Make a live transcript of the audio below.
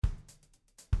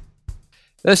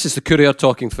This is the Courier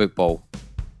Talking Football.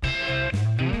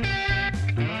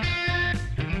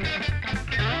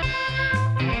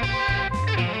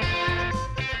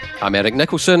 I'm Eric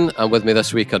Nicholson, and with me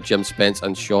this week are Jim Spence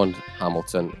and Sean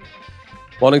Hamilton.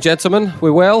 Morning, gentlemen. We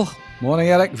well? Morning,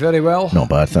 Eric. Very well. Not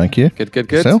bad, thank you.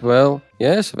 Good. Yourself? Well,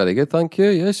 yes, very good, thank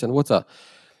you. Yes, and what a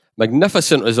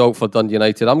magnificent result for Dundee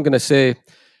United. I'm going to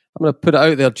put it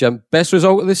out there, Jim. Best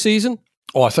result of the season?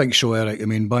 Oh, I think so, Eric. I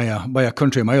mean, by a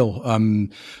country mile.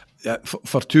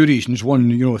 For two reasons.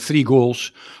 One, 3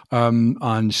 goals,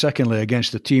 and secondly,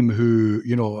 against a team who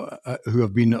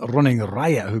have been running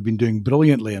riot, who've been doing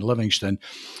brilliantly in Livingston,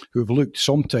 who've looked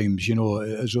sometimes,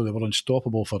 as though they were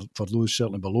unstoppable for those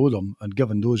certainly below them, and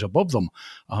given those above them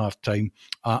a hard time.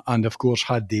 And of course,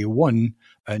 had they won,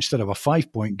 instead of a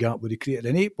 5-point gap, would have created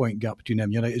an 8-point gap between them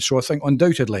and United. So I think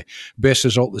undoubtedly best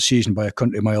result of the season by a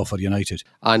country mile for United,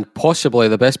 and possibly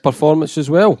the best performance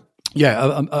as well.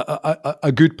 Yeah,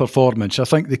 a good performance. I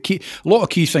think a lot of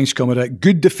key things coming out.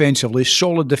 Good defensively,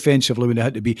 solid defensively when they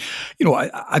had to be.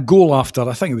 A goal after,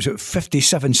 I think it was at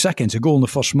 57 seconds, a goal in the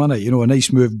first minute. A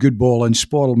nice move, good ball, and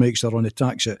Sporle makes their run,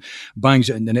 attacks it, bangs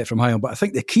it in the net from high on. But I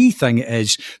think the key thing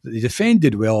is that they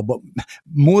defended well, but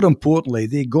more importantly,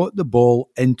 they got the ball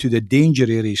into the danger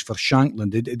areas for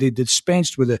Shankland. They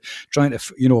dispensed with trying to,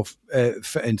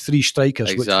 fit in 3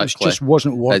 strikers, exactly. which just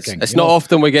wasn't working. It's not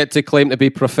often we get to claim to be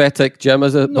prophetic, Jim,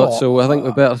 is it? No, so I think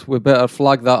we better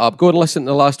flag that up. Go and listen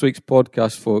to last week's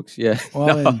podcast, folks. Yeah,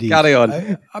 well, indeed. Carry on.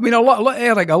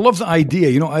 Eric, I love the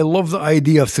idea. I love the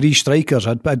idea of 3 strikers.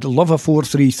 I'd love a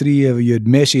 4-3-3 if you had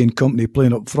Messi and company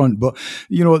playing up front. But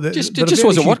it just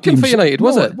wasn't working for United,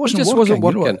 was it? It wasn't wasn't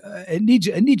working.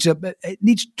 It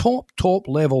needs top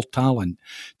level talent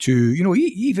to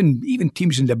even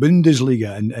teams in the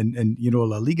Bundesliga and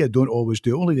La Liga don't always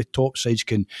do. Only the top sides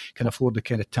can afford the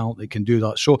kind of talent that can do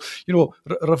that. So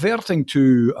reverting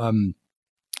to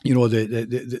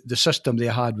the system they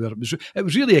had, where it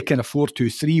was really a kind of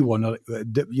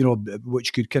 4-2-3-1,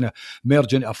 which could kind of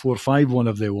merge into a 4-5-1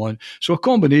 if they want. So a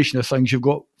combination of things. You've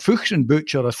got Fuchs and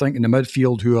Butcher, I think, in the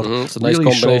midfield, who are it's a nice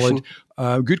really combination. solid.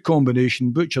 Good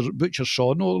combination. Butcher's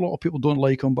solid. No, a lot of people don't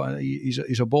like him, but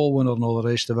he's a ball winner and all the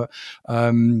rest of it.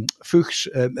 Fuchs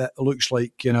looks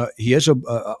like he is a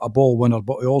ball winner,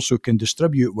 but he also can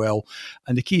distribute well.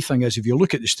 And the key thing is, if you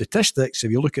look at the statistics, if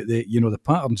you look at the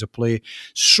patterns of play,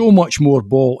 so much more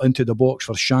ball into the box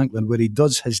for Shankland, where he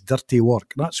does his dirty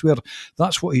work. That's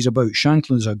what he's about.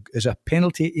 Shankland is a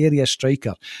penalty area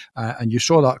striker, and you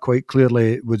saw that quite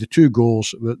clearly with the 2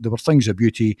 goals. There were things of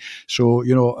beauty. So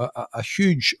a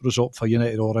huge result for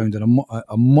United all round, and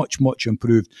a much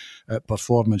improved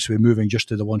performance. We're moving just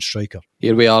to the 1 striker.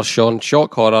 Here we are, Sean.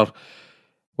 Shock horror.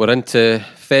 We're into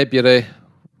February,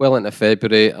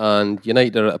 and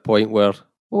United are at a point where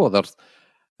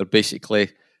they're basically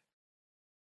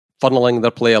funneling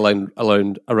their play around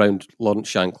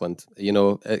Lawrence Shankland.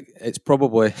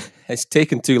 It's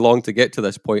taken too long to get to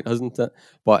this point, hasn't it?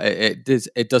 But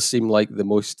it does seem like the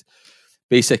most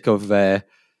basic of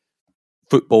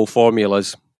football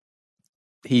formulas.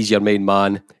 He's your main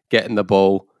man, getting the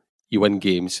ball, you win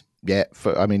games. Yeah,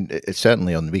 it's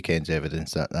certainly on the weekend's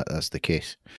evidence that that's the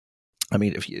case. I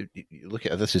mean, if you look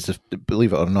at this,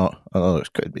 believe it or not, it's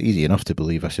quite easy enough to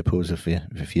believe, I suppose,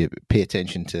 if you pay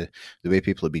attention to the way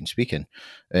people have been speaking.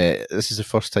 This is the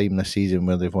first time this season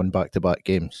where they've won back-to-back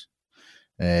games,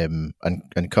 and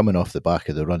coming off the back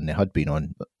of the run they had been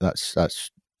on,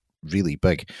 that's really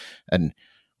big. And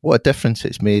what a difference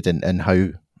it's made in how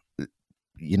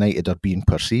United are being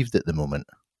perceived at the moment.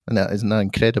 And isn't that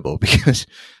incredible? Because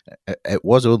it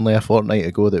was only a fortnight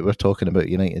ago that we're talking about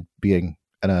United being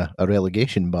in a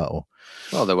relegation battle.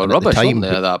 Well, they were rubbish, weren't they,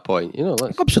 at that point?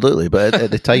 Absolutely, but at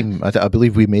the time, I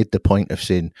believe we made the point of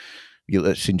saying,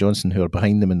 St Johnstone, who are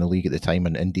behind them in the league at the time,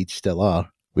 and indeed still are,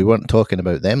 we weren't talking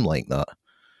about them like that.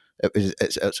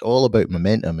 It's all about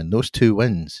momentum, and those 2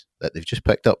 wins that they've just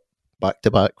picked up back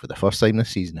to back for the first time this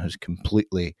season has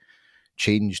completely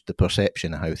changed the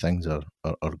perception of how things are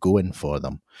going for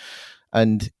them.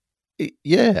 And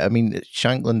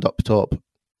Shankland up top,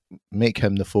 make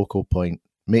him the focal point,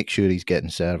 make sure he's getting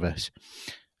service,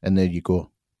 and there you go.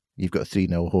 You've got a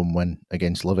 3-0 home win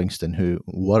against Livingston, who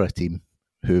were a team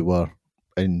who were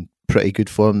in pretty good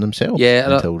form themselves.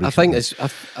 Yeah, and I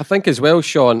think as well,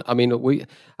 Sean. I mean,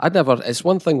 it's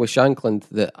one thing with Shankland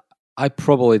that I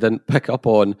probably didn't pick up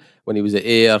on when he was at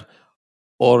Ayr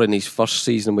or in his first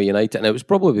season with United, and it was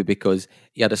probably because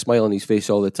he had a smile on his face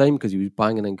all the time because he was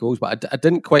banging in goals. But I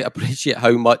didn't quite appreciate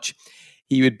how much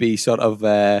he would be sort of,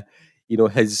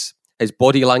 his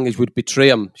body language would betray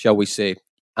him, shall we say?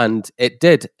 And it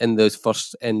did in the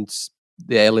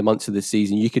the early months of the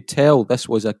season, you could tell this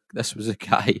was a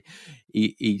guy.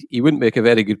 He wouldn't make a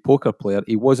very good poker player.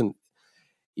 He wasn't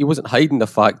hiding the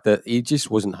fact that he just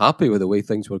wasn't happy with the way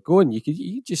things were going. You could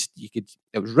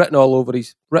it was written all over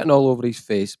his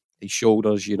face, his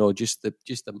shoulders, just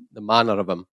the manner of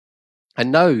him.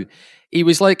 And now he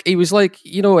was like, it was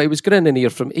grinning here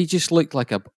from. He just looked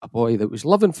like a boy that was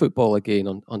loving football again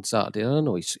on Saturday. I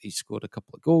know he scored a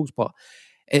couple of goals, but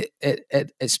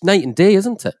it's night and day,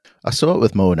 isn't it? I saw it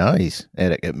with my own eyes,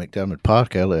 Eric, at McDermott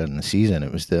Park earlier in the season.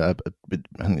 It was I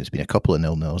think there's been a couple of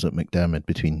 0-0s at McDermott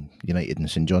between United and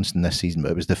St Johnstone this season,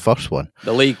 but it was the first one,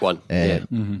 the league one.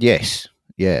 Yes,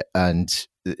 yeah, and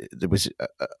there was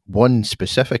one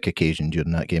specific occasion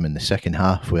during that game in the second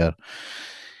half where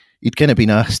he'd kind of been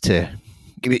asked to.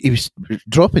 He was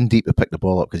dropping deep to pick the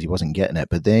ball up because he wasn't getting it,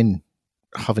 but then,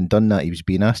 having done that, he was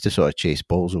being asked to sort of chase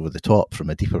balls over the top from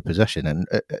a deeper position, and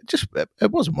it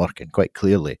wasn't working, quite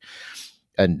clearly.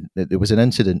 And there was an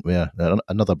incident where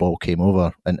another ball came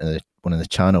over into one of the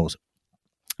channels,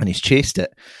 and he's chased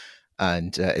it,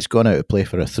 and it's gone out of play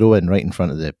for a throw-in right in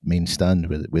front of the main stand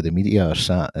where the media are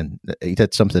sat, and he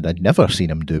did something I'd never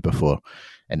seen him do before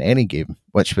in any game,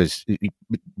 which was he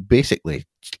basically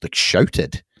like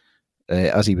shouted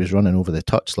as he was running over the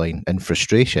touchline in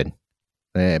frustration.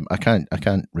 I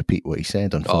can't repeat what he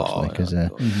said, unfortunately, because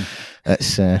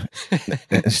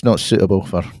it's not suitable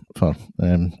for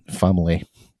family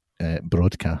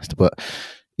broadcast. But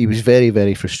he was very,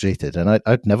 very frustrated, and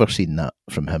I'd never seen that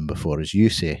from him before. As you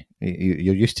say,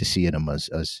 you're used to seeing him as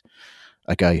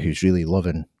a guy who's really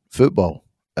loving football,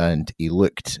 and he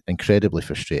looked incredibly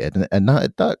frustrated, and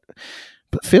that.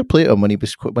 But fair play to him, when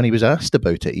he was asked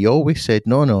about it, he always said,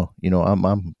 "No,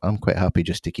 I'm quite happy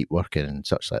just to keep working," and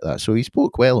such like that. So he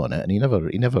spoke well on it, and he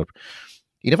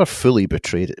never fully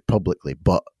betrayed it publicly,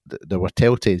 but there were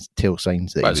telltale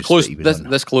signs that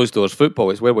this closed doors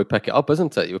football is where we pick it up,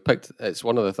 isn't it? It's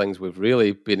one of the things we've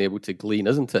really been able to glean,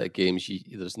 isn't it? At games,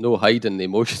 there's no hiding the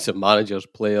emotions of managers,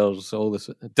 players, all this,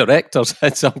 directors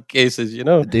in some cases.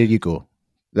 There you go.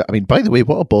 I mean, by the way,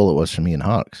 what a ball it was from Ian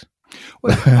Harkes.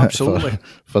 Well, absolutely.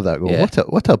 for that goal. Yeah.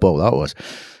 What a ball that was.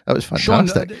 That was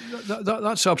fantastic. Sean,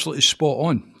 that's absolutely spot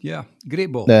on. Yeah, great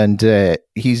ball. And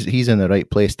he's in the right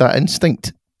place. That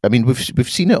instinct, I mean, we've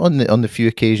seen it on the few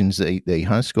occasions that he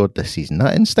has scored this season.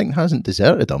 That instinct hasn't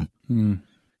deserted him.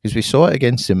 Because we saw it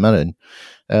against St Mirren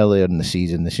earlier in the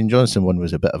season. The St Johnstone one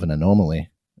was a bit of an anomaly,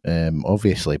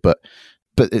 obviously, but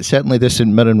it's certainly the St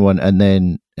Mirren one, and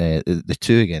then the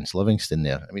two against Livingston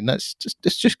there. I mean, it's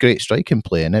just great striking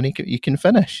play, and then he can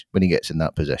finish when he gets in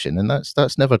that position, and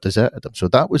that's never deserted him. So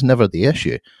that was never the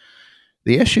issue.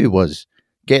 The issue was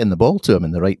getting the ball to him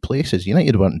in the right places.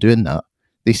 United weren't doing that.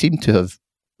 They seem to have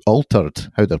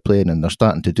altered how they're playing, and they're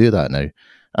starting to do that now.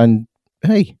 And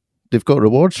hey, they've got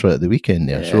rewards for it at the weekend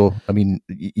there. Yeah. So I mean,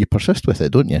 you persist with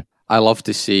it, don't you? I love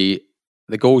to see.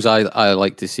 The goals I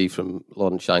like to see from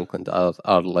Lawrence Shankland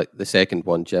are like the second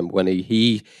one, Jim, when when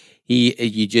he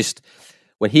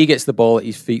gets the ball at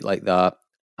his feet like that,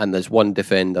 and there's one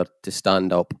defender to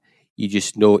stand up, you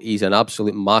just know he's an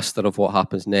absolute master of what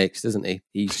happens next, isn't he?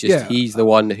 He's the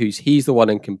one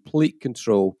in complete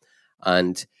control,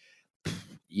 and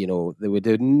there would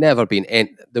have never been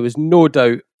there was no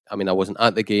doubt. I mean, I wasn't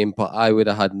at the game, but I would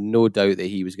have had no doubt that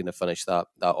he was going to finish that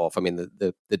off. I mean,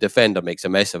 the defender makes a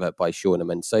mess of it by showing him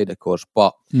inside, of course.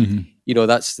 But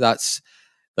that's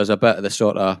there's a bit of the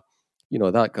sort of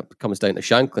that comes down to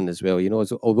Shankland as well.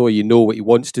 Although you know what he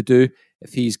wants to do,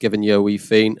 if he's giving you a wee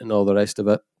feint and all the rest of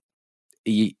it,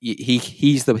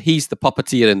 he's the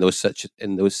puppeteer in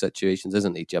those situations,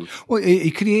 isn't he, Jim? Well,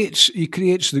 he creates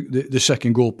the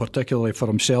second goal particularly for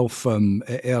himself,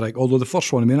 Eric. Although the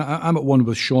first one, I mean, I'm at one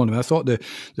with Sean. I mean, I thought the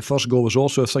first goal was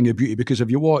also a thing of beauty, because if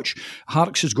you watch,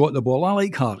 Harkes has got the ball. I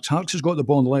like Harkes. Harkes has got the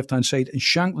ball on the left hand side, and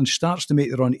Shankland starts to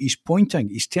make the run. He's pointing.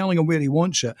 He's telling him where he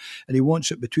wants it, and he wants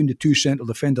it between the two central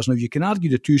defenders. Now you can argue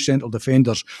the two central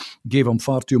defenders gave him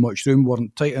far too much room,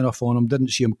 weren't tight enough on him, didn't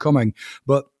see him coming,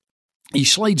 but he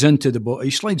slides into the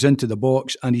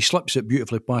box and he slips it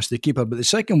beautifully past the keeper. But the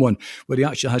second one, where he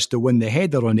actually has to win the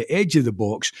header on the edge of the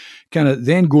box, kind of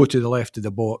then go to the left of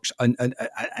the box, and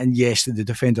yes, the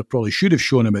defender probably should have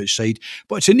shown him outside,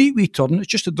 but it's a neat wee turn. It's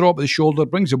just a drop of the shoulder,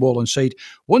 brings the ball inside.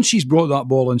 Once he's brought that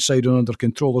ball inside and under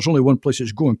control, there's only one place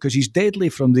it's going, because he's deadly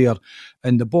from there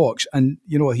in the box, and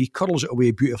he curls it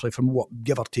away beautifully from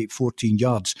give or take 14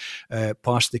 yards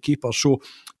past the keeper. So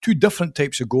two different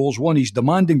types of goals. One, he's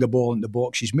demanding the ball in the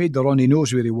box. He's made the run. He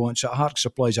knows where he wants it. Harkes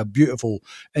supplies a beautiful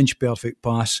inch-perfect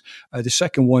pass. The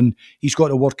second one, he's got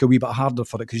to work a wee bit harder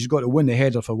for it, because he's got to win the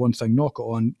header for one thing, knock it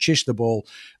on, chase the ball,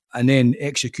 and then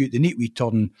execute the neat wee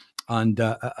turn and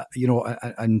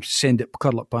and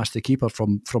curl it past the keeper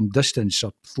from distance,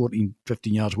 or 14,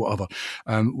 15 yards, whatever,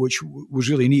 which was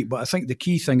really neat. But I think the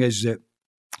key thing is that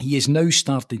he is now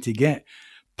starting to get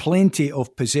plenty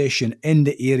of possession in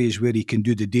the areas where he can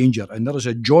do the danger, and there is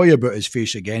a joy about his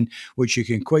face again, which you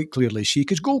can quite clearly see,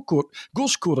 because goal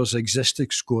scorers exist to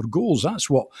score goals. That's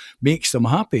what makes them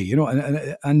happy,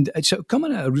 and it's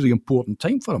coming at a really important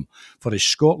time for him, for his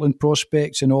Scotland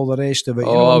prospects and all the rest of it.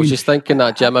 I was just thinking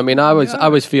that, Jim. I mean, I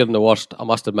was fearing the worst, I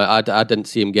must admit. I didn't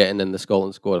see him getting in the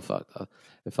Scotland squad.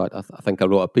 In fact, I think I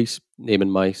wrote a piece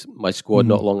naming my squad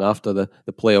not long after the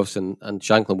playoffs, and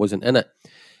Shanklin wasn't in it.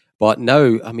 But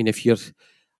now, I mean, I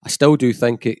still do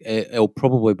think it'll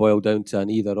probably boil down to an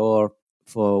either or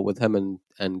with him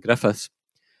and Griffiths.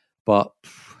 But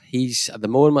he's, at the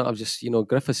moment, I'm just,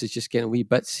 Griffiths is just getting wee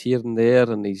bits here and there,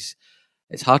 and it's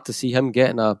hard to see him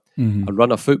getting a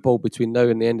run of football between now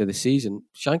and the end of the season.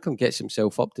 Shanklin gets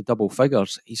himself up to double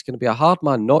figures. He's going to be a hard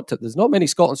man not to. There's not many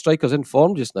Scotland strikers in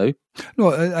form just now.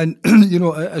 No, and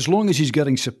as long as he's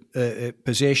getting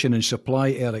possession and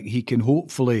supply, Eric, he can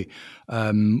hopefully.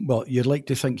 You'd like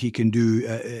to think he can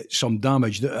do some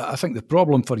damage. I think the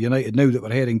problem for United now that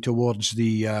we're heading towards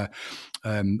we're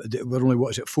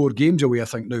only 4 games away, I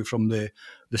think, now from the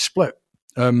split.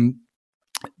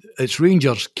 It's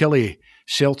Rangers, Killie,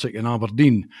 Celtic and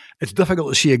Aberdeen. It's difficult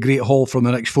to see a great haul from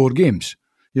the next 4 games.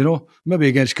 Maybe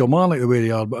against Kilmarnock the way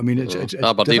they are, but I mean, it's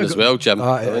Aberdeen difficult as well, Jim.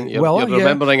 You're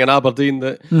remembering an Aberdeen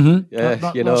that,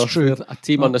 that's true. A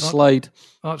team on the slide.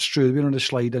 That's true. They've been on the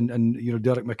slide, and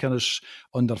Derek McInnes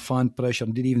under fan pressure,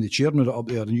 indeed even the chairman up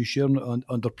there, the new chairman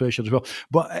under pressure as well.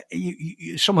 But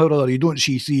somehow or other, you don't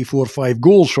see 3, 4, 5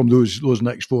 goals from those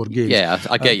next 4 games. Yeah,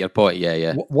 I get your point.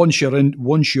 Yeah. Once you're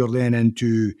then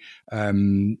into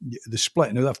the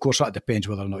split. Now, of course, that depends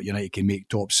whether or not United can make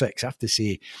top 6. I have to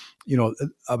say,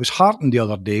 I was heartened the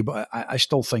other day, but I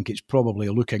still think it's probably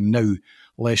looking now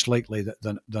less likely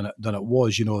than it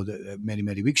was,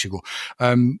 many weeks ago.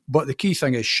 But the key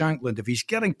thing is Shanklin, if he's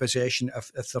getting possession,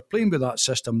 if they're playing with that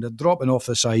system, they're dropping off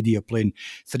this idea of playing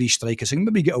 3 strikers. They can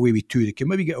maybe get away with 2. They can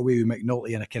maybe get away with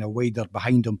McNulty in a kind of wider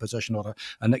behind him position, or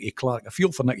a Nicky Clark. I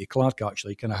feel for Nicky Clark,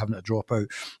 actually, kind of having to drop out.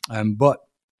 But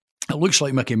it looks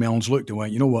like Mickey Mellon's looked and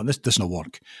went, you know what, this doesn't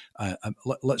work.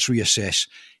 Let's reassess.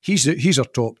 He's our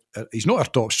top. He's not our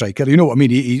top striker. You know what I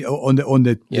mean? He on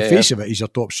the face of it, he's our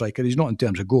top striker. He's not in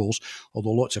terms of goals,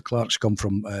 although lots of Clarks come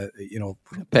from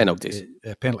penalties.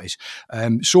 Penalties.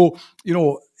 So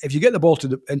if you get the ball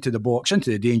into the box, into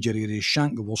the danger area,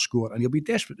 Shanklin will score, and he'll be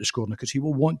desperate to score because he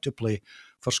will want to play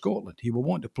for Scotland. He will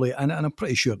want to play, and I'm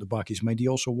pretty sure at the back of his mind, he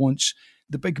also wants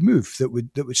the big move that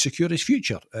would secure his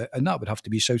future, and that would have to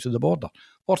be south of the border,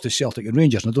 or to Celtic and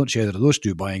Rangers. And I don't see either of those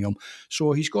two buying him,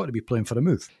 so he's got to be playing for a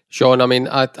move. Sean, I mean,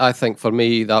 I think for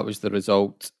me that was the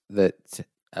result that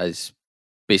has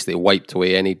basically wiped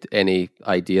away any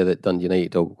idea that Dundee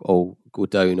United will go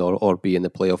down or be in the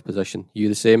playoff position. You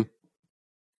the same?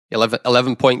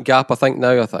 11 point gap, I think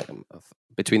now. I think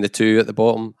between the two at the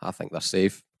bottom, I think they're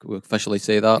safe. Can we officially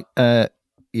say that?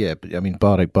 Yeah, but I mean,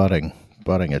 barring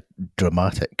a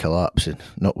dramatic collapse and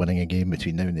not winning a game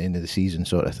between now and the end of the season,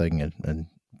 sort of thing, and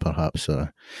perhaps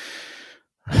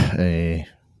kind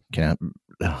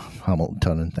of Hamilton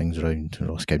turning things around,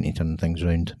 Ross County turning things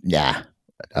around. Yeah,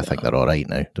 I think they're all right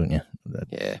now, don't you?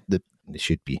 Yeah, they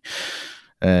should be.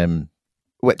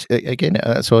 Which again,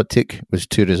 that's all it took was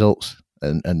 2 results,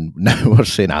 and now we're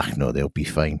saying, no, they'll be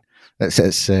fine.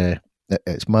 It's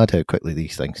mad how quickly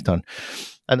these things turn,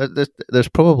 and there's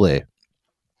probably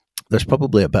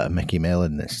a bit of Mickey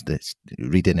Mellon that's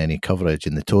reading any coverage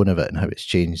and the tone of it and how it's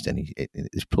changed, and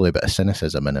there's probably a bit of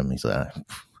cynicism in him. He's like,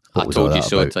 I told you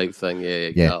so about? Type thing. Yeah,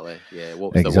 exactly. Yeah,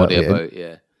 what was the worry about?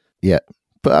 Yeah.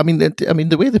 But I mean,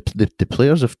 the way the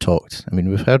players have talked. I mean,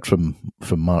 we've heard from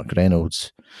Mark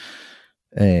Reynolds,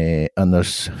 and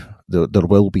there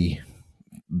will be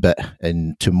bit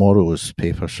in tomorrow's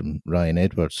papers from Ryan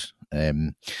Edwards,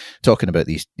 talking about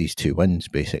these 2 wins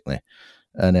basically.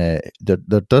 And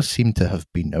there does seem to have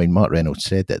been. I mean, Mark Reynolds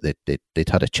said that they'd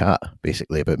had a chat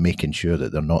basically about making sure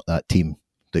that they're not that team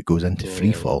that goes into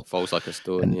free fall. Falls like a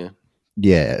stone,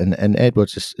 Yeah, and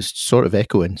Edwards is sort of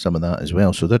echoing some of that as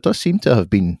well. So there does seem to have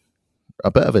been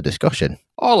a bit of a discussion.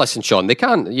 Oh, listen, Sean, they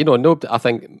can't. Nobody. I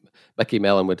think Mickey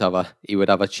Mellon would have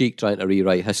a cheek trying to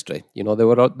rewrite history. They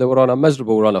were on a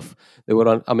miserable run of. They were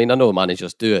on. I mean, I know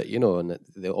managers do it, and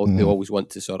they always want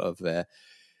to sort of,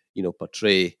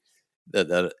 portray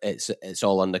that it's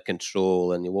all under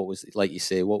control. And what was, like you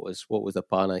say, what was the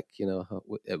panic?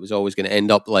 It was always going to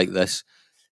end up like this.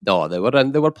 No, they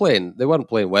weren't playing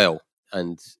well,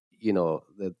 and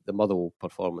the Motherwell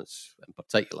performance in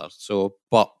particular. So,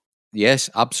 but yes,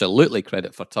 absolutely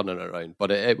credit for turning it around.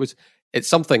 But it's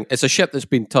something. It's a ship that's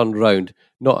been turned around,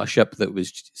 not a ship that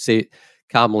was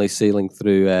calmly sailing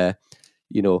through,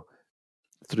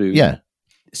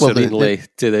 serenely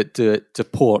to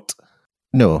port.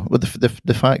 No, well,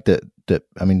 the fact that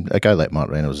I mean, a guy like Mark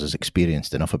Reynolds is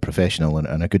experienced enough, a professional,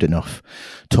 and a good enough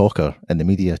talker in the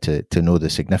media to know the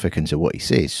significance of what he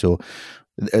says. So,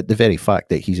 the very fact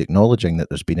that he's acknowledging that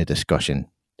there's been a discussion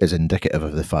is indicative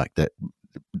of the fact that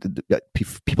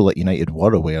people at United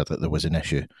were aware that there was an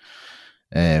issue.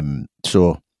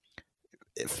 So,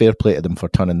 fair play to them for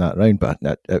turning that around. But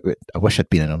I wish I'd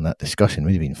been in on that discussion. It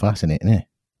would have been fascinating, eh?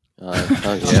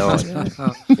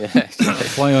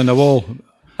 Fly on the wall.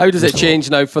 How does it change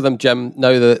now for them, Jim?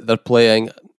 Now that they're playing,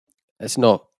 it's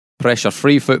not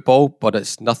pressure-free football, but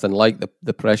it's nothing like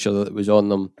the pressure that was on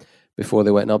them before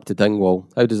they went up to Dingwall.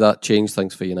 How does that change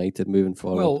things for United moving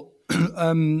forward? Well,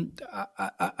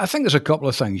 I think there's a couple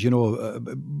of things, kind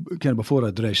of before I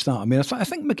address that. I mean, I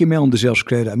think Mickey Mellon deserves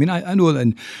credit. I mean, I know that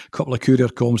in a couple of Courier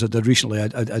columns I did recently,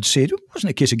 I'd said it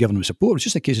wasn't a case of giving him support, it was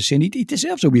just a case of saying he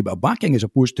deserves a wee bit of backing as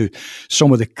opposed to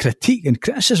some of the critique and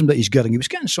criticism that he's getting. He was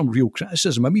getting some real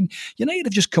criticism. I mean, United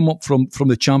have just come up from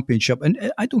the Championship,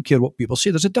 and I don't care what people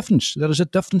say, there's a difference. There is a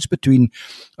difference between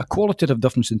a qualitative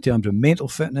difference in terms of mental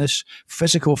fitness,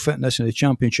 physical fitness in the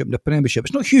Championship and the Premiership.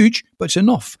 It's not huge, but it's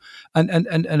enough. And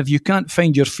if you can't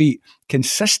find your feet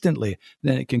consistently,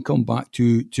 then it can come back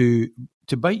to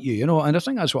bite you, And I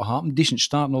think that's what happened. Decent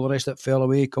start and all the rest of it, fell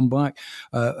away, come back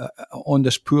on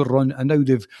this poor run, and now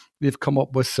they've come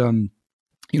up with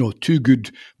two good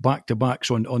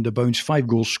back-to-backs on the bounce, 5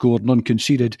 goals scored, none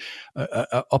conceded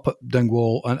up at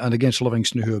Dingwall and against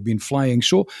Livingston, who have been flying.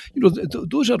 So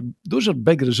those are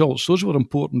big results. Those were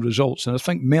important results, and I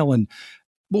think Mellon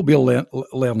will be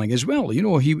learning as well. He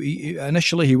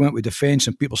initially he went with defence,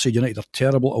 and people said United are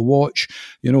terrible to watch.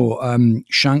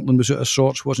 Shankland was out of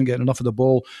sorts, wasn't getting enough of the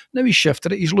ball. Now he's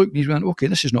shifted it. He's looked and he's went, okay,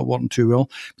 this is not working too well.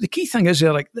 But the key thing is,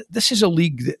 Eric, this is a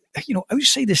league that,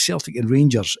 outside of Celtic and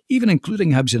Rangers, even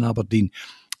including Hibs and Aberdeen,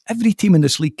 every team in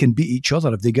this league can beat each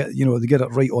other if they get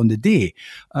it right on the day.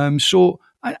 So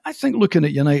I think looking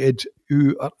at United,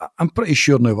 who I'm pretty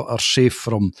sure now are safe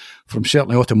from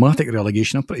certainly automatic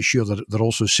relegation, I'm pretty sure that they're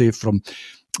also safe from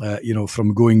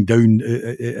going down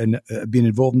and being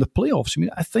involved in the playoffs. I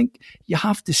mean, I think you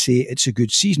have to say it's a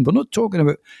good season. We're not talking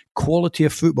about quality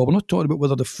of football. We're not talking about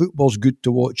whether the football's good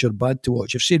to watch or bad to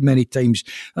watch. I've said many times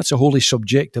that's a wholly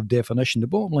subjective definition. The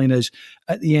bottom line is,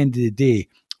 at the end of the day,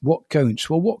 what counts?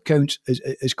 Well, what counts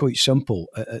is quite simple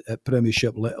at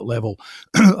Premiership level.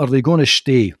 Are they going to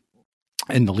stay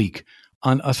in the league?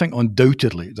 And I think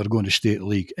undoubtedly they're going to stay at the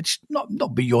league. It's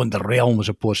not beyond the realms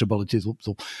of possibility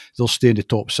they'll stay in the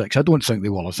top 6. I don't think they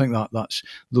will. I think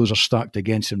those are stacked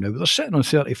against them now. But they're sitting on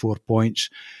 34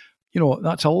 points.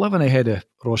 That's 11 ahead of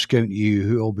Ross County,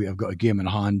 who albeit have got a game in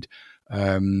hand.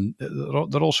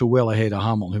 They're also well ahead of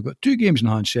Hamilton, who've got 2 games in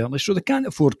hand, certainly, so they can't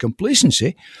afford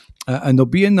complacency, and they'll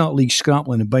be in that league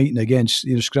scrapping and biting against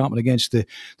the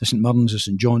St Mirrens, the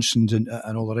St Johnstones, and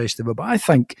all the rest of it. But I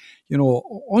think,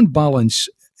 on balance,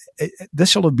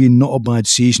 this will have been not a bad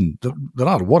season. There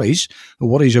are worries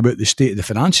about the state of the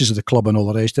finances of the club and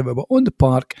all the rest of it, but on the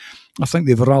park, I think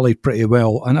they've rallied pretty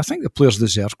well, and I think the players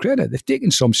deserve credit. They've taken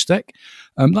some stick.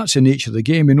 That's the nature of the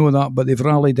game, we know that, but they've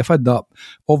rallied. They've had that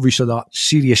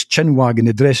serious chin wag in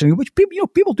the dressing room, which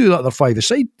people do that at their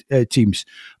five-a-side teams.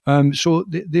 So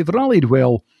they've rallied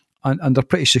well, and they're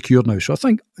pretty secure now. So I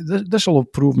think this will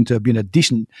have proven to have been a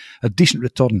decent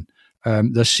return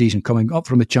this season, coming up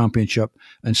from the Championship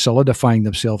and solidifying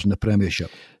themselves in the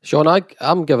Premiership. Sean,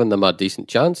 I'm giving them a decent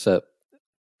chance at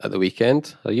the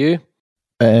weekend. Are you?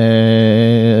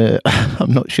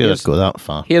 I'm not sure I'd go that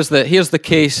far. Here's the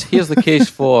case. Here's the case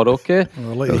for okay.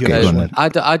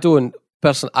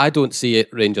 I don't see it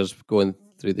Rangers going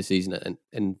through the season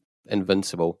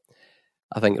invincible.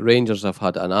 I think Rangers have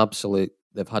had and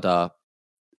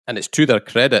it's to their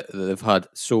credit that they've had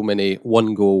so many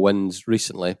 1-goal wins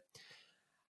recently.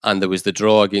 And there was the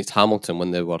draw against Hamilton when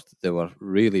they were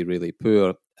really, really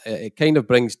poor. It kind of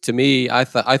brings to me. I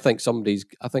think somebody's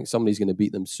going to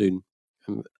beat them soon.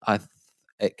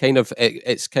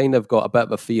 It's kind of got a bit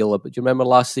of a feel. But do you remember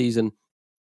last season?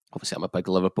 Obviously, I'm a big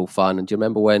Liverpool fan, and do you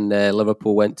remember when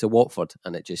Liverpool went to Watford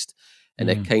and it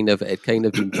kind of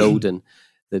been building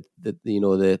the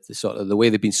sort of the way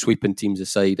they've been sweeping teams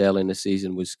aside early in the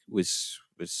season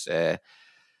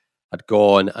had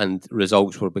gone, and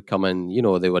results were becoming,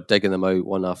 they were digging them out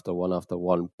one after one after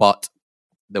one. But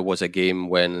there was a game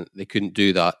when they couldn't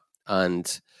do that,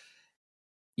 and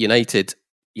United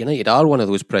United are one of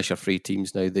those pressure-free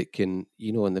teams now that can,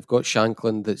 and they've got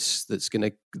Shankland that's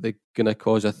gonna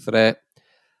cause a threat.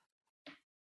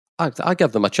 I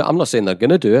give them a chance. I'm not saying they're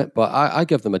going to do it, but I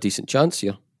give them a decent chance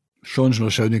here. Sean's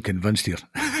not sounding convinced here.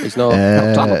 He's not.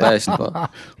 I'm trying my best,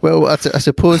 but well, I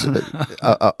suppose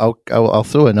I'll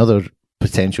throw another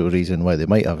potential reason why they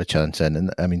might have a chance in,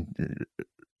 and I mean,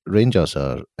 Rangers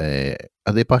are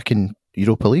they back in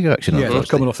Europa League action? Yeah, they're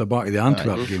coming off the back of the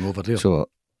Antwerp game over there. So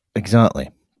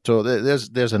exactly. So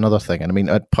there's another thing, and I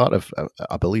mean,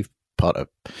 I believe part of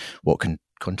what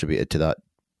contributed to that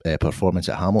performance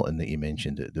at Hamilton that you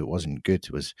mentioned that wasn't good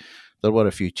was there were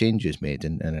a few changes made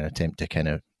in an attempt to kind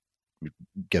of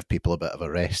give people a bit of a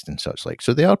rest and such like.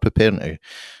 So they are preparing to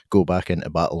go back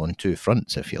into battle on two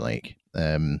fronts, if you like.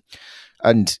 And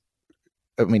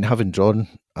I mean, having drawn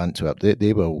Antwerp,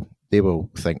 they will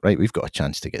think, right, we've got a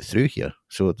chance to get through here.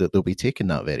 So they'll be taking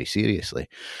that very seriously.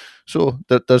 So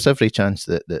there's every chance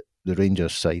that the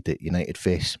Rangers side that United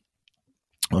face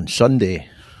on Sunday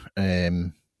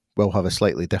will have a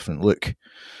slightly different look.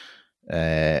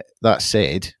 That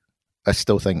said, I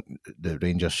still think the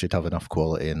Rangers should have enough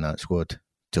quality in that squad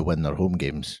to win their home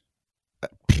games.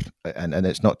 And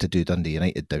it's not to do Dundee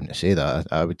United down to say that.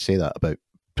 I would say that about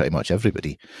pretty much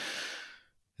everybody.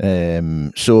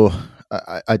 So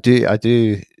I do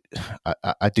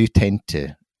tend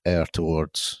to err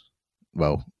towards,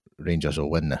 well, Rangers will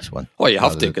win this one. Oh, you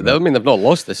have to. I mean, they've not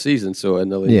lost this season, so in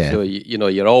the league, yeah. So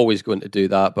you're always going to do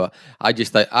that. But I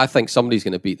think somebody's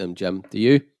going to beat them. Jim, do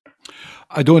you?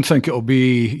 I don't think it'll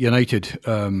be United.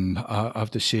 I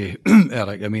have to say,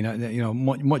 Eric. I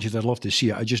mean, much as I'd love to see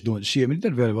it, I just don't see it. I mean, they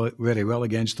did very well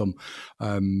against them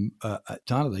at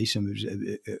Tannadice, and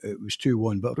it was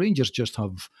 2-1. But Rangers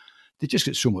they just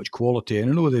get so much quality, and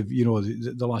I know they've,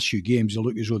 the last few games they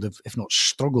look as though they've, if not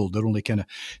struggled, they're only kind of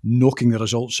knocking the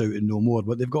results out and no more.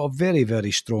 But they've got a very,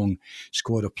 very strong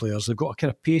squad of players. They've got a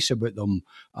kind of pace about them,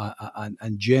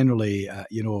 and generally,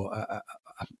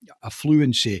 a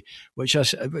fluency which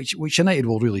United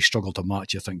will really struggle to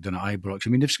match, I think, down at Ibrox. I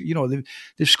mean,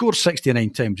 they've scored 69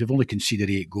 times. They've only conceded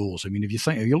 8 goals. I mean, if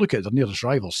you look at their nearest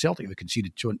rivals, Celtic, they've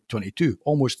conceded 22,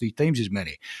 almost 3 times as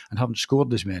many, and haven't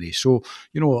scored as many. So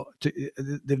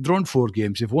they've drawn 4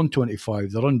 games. They've won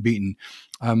 25. They're unbeaten.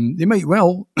 They might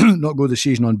well not go the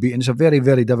season unbeaten. It's a very,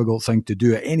 very difficult thing to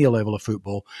do at any level of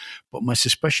football. But my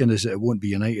suspicion is that it won't be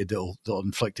United that'll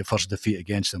inflict the first defeat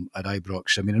against them at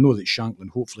Ibrox. I mean, I know that Shankland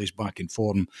hopefully is back in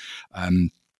form,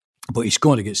 but he's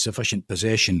going to get sufficient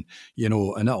possession, and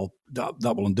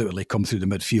that will undoubtedly come through the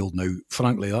midfield. Now,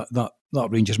 frankly, that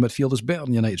Rangers midfield is better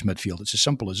than United's midfield. It's as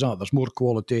simple as that. There's more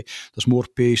quality, there's more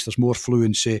pace, there's more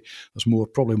fluency, there's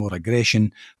probably more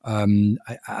aggression.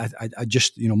 I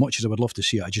just, much as I would love to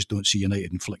see it, I just don't see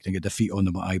United inflicting a defeat on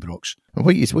them at Ibrox.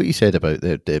 What you said about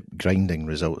the grinding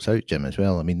results out, Jim, as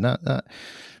well. I mean, that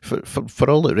for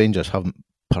all that Rangers haven't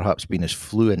perhaps been as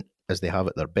fluent as they have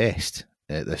at their best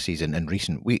this season in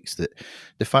recent weeks, that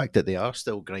the fact that they are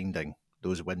still grinding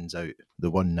those wins out,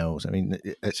 the 1-0s. I mean,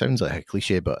 it sounds like a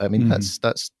cliche, but I mean that's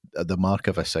the mark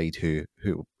of a side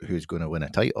who's going to win a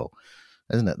title,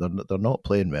 isn't it? They're not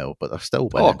playing well, but they're still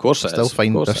winning. Oh, of course, they're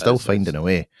still finding a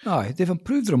way. They've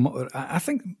improved them. I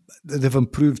think they've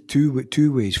improved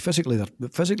two ways. Physically,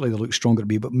 they look stronger to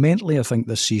me, but mentally, I think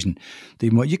this season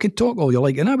you can talk all you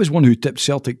like. And I was one who tipped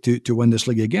Celtic to win this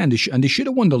league again, and they should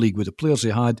have won the league with the players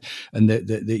they had and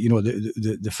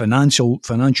the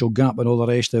financial gap and all the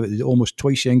rest of it. Almost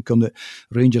twice the income that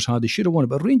Rangers had. They should have won it,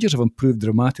 but Rangers have improved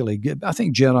dramatically. I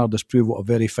think Gerrard has proved what a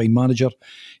very fine manager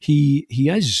he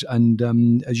is, and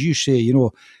as you say,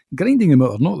 grinding them out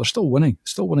or not, they're still winning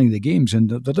the games, and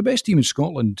they're the best team in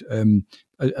Scotland,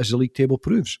 as the league table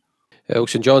proves.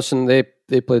 St Johnstone,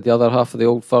 they played the other half of the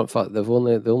Old Firm. In fact, they've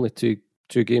the only two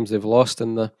games they've lost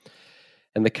in the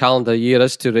calendar year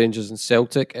is to Rangers and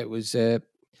Celtic. It was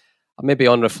maybe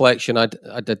on reflection, I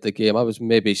did the game. I was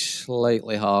maybe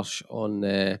slightly harsh on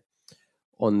the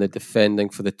defending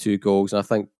for the 2 goals, and I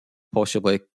think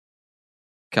possibly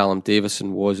Callum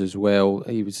Davison was as well.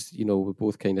 He was, we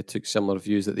both kind of took similar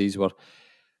views that these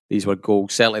were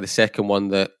goals. Certainly the second one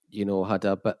that had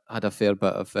a fair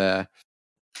bit of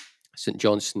St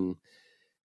Johnstone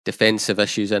defensive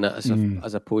issues in it,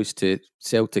 as opposed to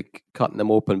Celtic cutting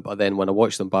them open. But then when I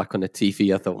watched them back on the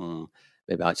TV, I thought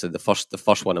maybe actually the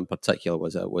first one in particular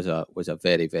was a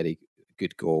very, very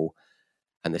good goal,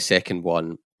 and the second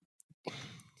one,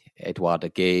 Edouard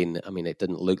again. I mean, it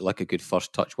didn't look like a good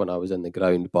first touch when I was in the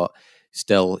ground, but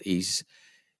still, he's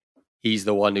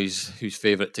the one who's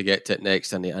favourite to get to it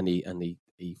next, and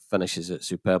he finishes it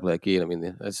superbly again. I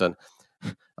mean, it's a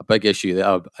big issue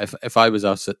that if I was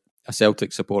a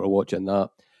Celtic supporter watching that,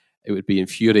 it would be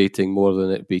infuriating more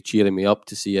than it'd be cheering me up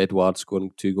to see Edouard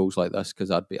scoring 2 goals like this, because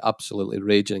I'd be absolutely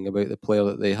raging about the player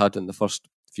that they had in the first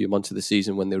few months of the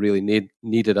season when they really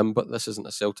needed him. But this isn't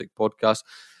a Celtic podcast.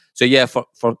 So yeah, for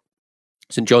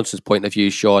St Johnstone's point of view,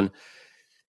 Sean,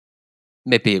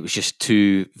 maybe it was just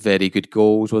 2 very good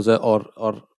goals, was it?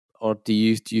 Or do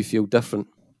you feel different?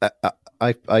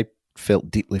 I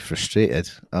felt deeply frustrated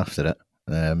after it,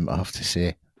 I have to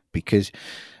say, because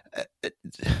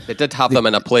they did have them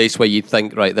in a place where you'd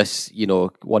think, right, this,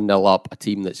 1-0 up, a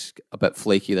team that's a bit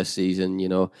flaky this season,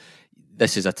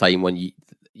 this is a time when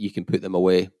you can put them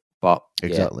away. But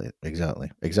exactly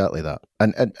that.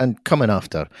 And coming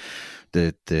after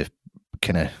the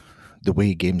kind of the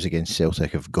way games against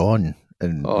Celtic have gone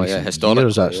in recent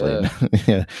years, actually,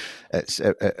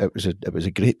 it was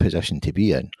a great position to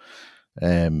be in.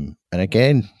 And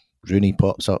again, Rooney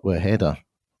pops up with a header.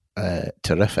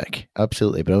 Terrific,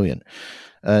 absolutely brilliant.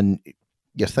 And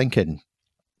you're thinking,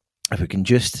 if we can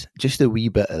just a wee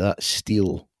bit of that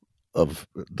steel of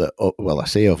I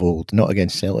say of old, not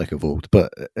against Celtic of old,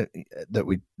 but that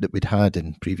we'd had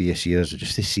in previous years,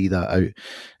 just to see that out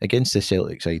against the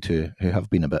Celtic side who have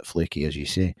been a bit flaky, as you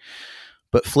say.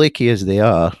 But flaky as they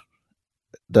are,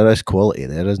 there is quality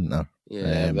there, isn't there?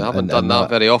 Yeah, they haven't done that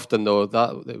very often, though.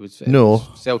 It was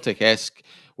Celtic-esque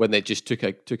when they just took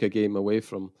a game away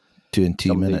from 2 and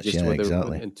 2 minutes. Yeah,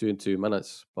 exactly. In 2 and 2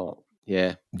 minutes, but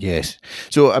yeah, yes.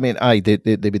 So I mean, they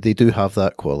do have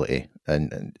that quality,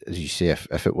 and as you say,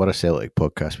 if it were a Celtic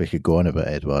podcast, we could go on about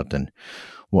Edouard and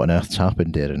what on earth's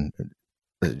happened there, and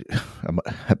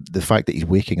the fact that he's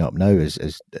waking up now is,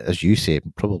 as you say,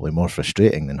 probably more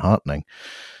frustrating than heartening.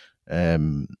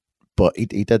 But he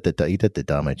did the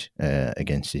damage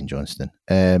against St Johnstone.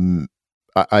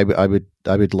 I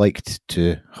would like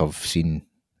to have seen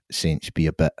Saints be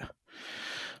a bit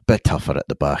tougher at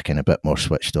the back and a bit more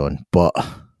switched on. But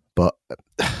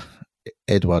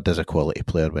Edouard is a quality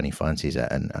player when he fancies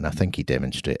it, and I think he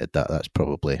demonstrated that. That's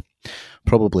probably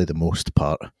the most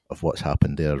part of what's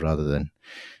happened there, rather than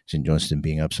St Johnstone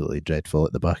being absolutely dreadful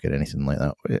at the back or anything like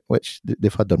that, which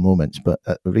they've had their moments, but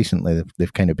recently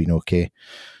they've kind of been okay.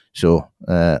 So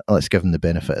let's give them the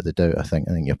benefit of the doubt. I think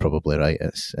you're probably right.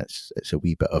 It's a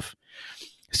wee bit of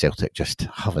Celtic just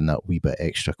having that wee bit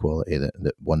extra quality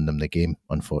that won them the game,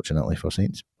 unfortunately for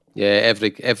Saints. Yeah,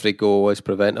 every goal is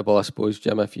preventable, I suppose,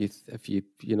 Jim, if you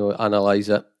analyse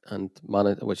it and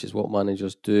manage, which is what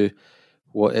managers do.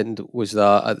 What end was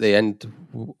that at the end?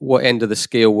 What end of the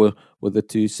scale were the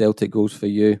 2 Celtic goals for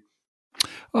you?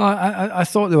 I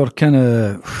thought they were kind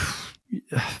of.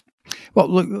 Well,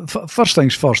 look, first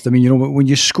things first. I mean, when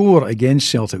you score against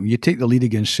Celtic, when you take the lead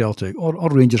against Celtic, or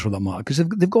Rangers for that matter, because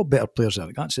they've got better players there.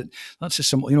 That's it. That's a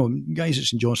simple, guys at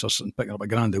St Johnstone are sitting picking up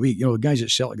 $1,000 a week. The guys at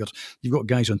Celtic, you've got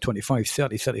guys on 25,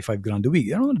 30, 35 grand a week.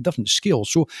 They're on a different scale.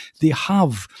 So they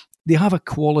have a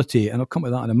quality, and I'll come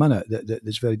to that in a minute,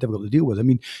 that's very difficult to deal with. I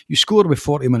mean, you score with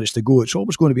 40 minutes to go, it's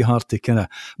always going to be hard to kind of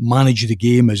manage the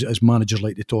game, as managers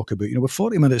like to talk about. With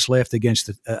 40 minutes left against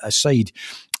a side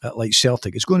like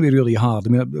Celtic, it's going to be really hard. I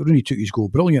mean, Rooney took his goal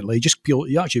brilliantly.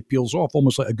 He actually peels off,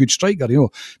 almost like a good striker,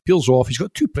 peels off. He's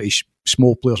got 2 pretty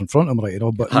small players in front of him, right?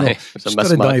 But it's a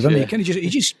mismatch, yeah. He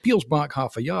just peels back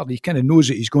half a yard. He kind of knows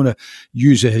that he's going to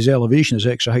use his elevation, his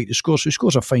extra height to score. So he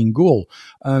scores a fine goal.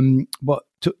 But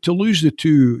to lose the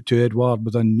 2 to Edouard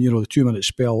within the 2 minute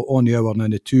spell on the hour and then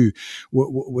the 2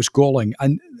 was galling.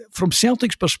 And from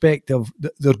Celtic's perspective,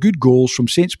 they're good goals. From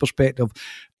Saints' perspective,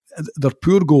 they're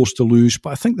poor goals to lose. But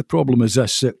I think the problem is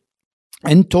this: that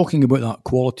in talking about that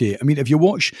quality, I mean, if you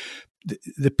watch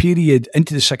the period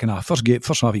into the second half, first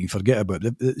half you can forget about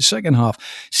it. The second half,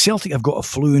 Celtic have got a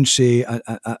fluency and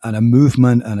a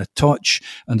movement and a touch,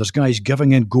 and there's guys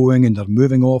giving and going, and they're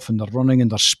moving off, and they're running, and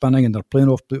they're spinning, and they're playing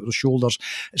off people's shoulders.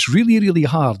 It's really, really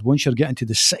hard once you're getting to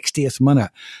the 60th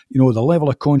minute, the level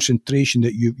of concentration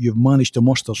that you've managed to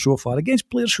muster so far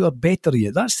against players who are better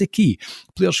yet. That's the key.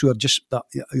 Players who are just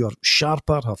who are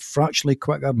sharper, are fractionally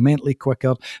quicker, mentally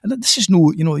quicker. And this is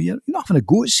you're not having a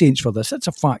go at Saints for this. That's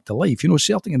a fact of life.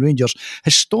 Celtic and Rangers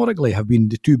historically have been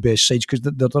the 2 best sides because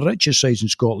they're the richest sides in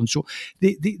Scotland. So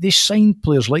they sign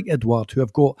players like Edouard who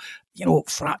have got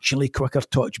fractionally quicker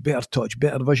touch,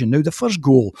 better vision. Now the first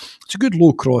goal, it's a good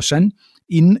low cross in.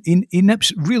 He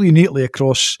nips really neatly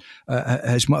across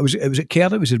his marker. Was it Kerr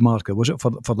that was his marker? Was it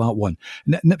for that one?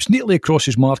 Nips neatly across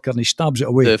his marker and he stabs it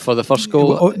away. For the first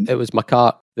goal, it was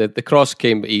McCart. The cross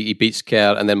came, he beats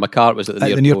Kerr, and then McCart was at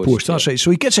the near post. That's right.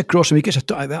 So he gets across him.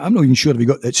 I'm not even sure if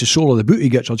it's the sole of the boot he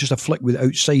gets, or just a flick with the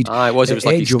outside. It was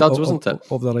like his studs, wasn't it?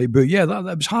 Of the right boot. Yeah, that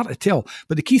was hard to tell.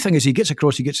 But the key thing is he gets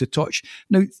across, he gets the touch.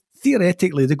 Now,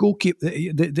 theoretically, the goalkeeper,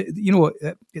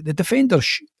 the defender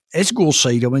his goal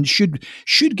side, I mean, should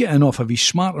get enough if he's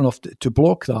smart enough to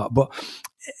block that. But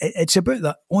it's about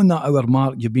that, on that hour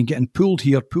mark, you've been getting pulled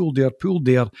here, pulled there, pulled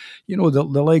there. You know, the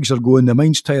legs are going, the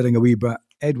mind's tiring a wee bit.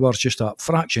 Edwards just a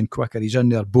fraction quicker. He's in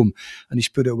there, boom, and he's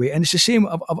put it away. And it's the same.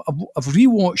 I've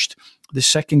rewatched the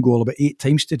second goal about 8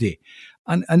 times today,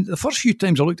 and the first few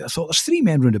times I looked at it, I thought there's 3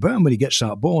 men round about him when he gets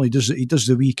that ball. He does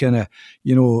the wee kind of,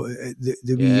 you know,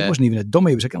 the wee. It wasn't even a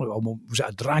dummy. It was a kind of, was it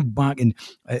a drag back and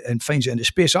finds it into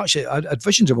space. Actually, I had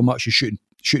visions of him actually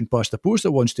shooting past the post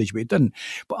at one stage, but he didn't.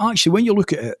 But actually, when you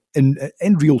look at it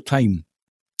in real time,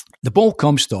 the ball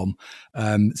comes to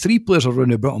him, 3 players are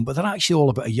running about him, but they're actually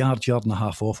all about a yard and a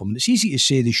half off him. And it's easy to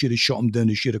say they should have shut him down,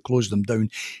 they should have closed them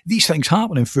down. These things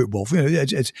happen in football. You know,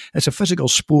 it's a physical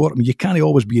sport. I mean, you can't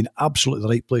always be in absolutely the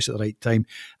right place at the right time.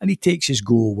 And he takes his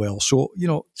goal well. So, you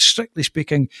know, strictly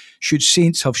speaking, should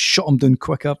Saints have shut him down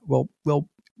quicker? Well,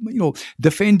 you know,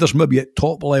 defenders maybe at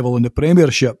top level in the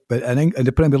Premiership, but in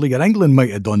the Premier League in England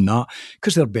might have done that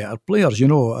because they're better players, you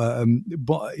know.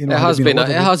 But you know, it has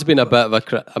been a bit of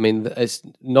a. I mean, it's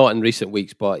not in recent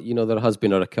weeks, but you know, there has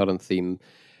been a recurring theme,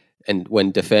 and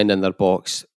when defending their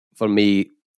box, for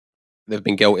me, they've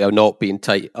been guilty of not being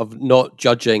tight, of not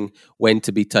judging when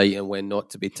to be tight and when not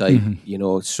to be tight. Mm-hmm. You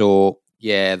know, so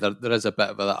yeah, there is a bit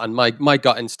of that. And my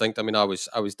gut instinct. I mean, I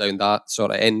was down that sort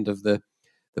of end of the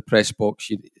press box,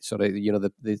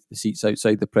 the seats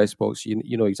outside the press box.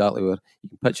 You know exactly where, you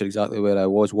can picture exactly where I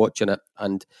was watching it,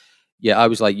 and yeah, I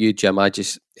was like you, Jim.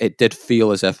 It did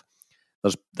feel as if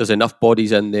there's enough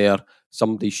bodies in there.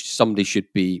 Somebody should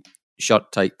be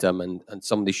shut tight to him, and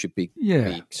somebody should be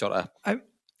sort of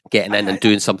getting in and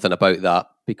doing something about that,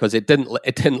 because it didn't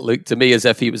look to me as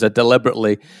if he was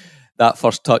deliberately. That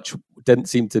first touch didn't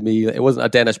seem to me. It wasn't a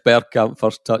Dennis Bergkamp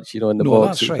first touch, you know, in the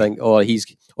box. You think, or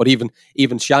even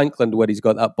Shankland, where he's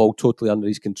got that ball totally under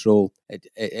his control.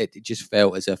 It just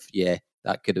felt as if,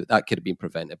 that could have been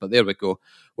prevented. But there we go.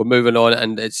 We're moving on,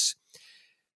 and it's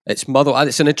Motherwell.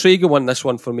 It's an intriguing one. This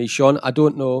one for me, Sean. I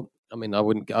don't know. I mean,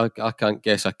 I can't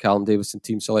guess a Callum Davidson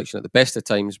team selection at the best of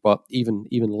times, but even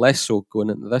less so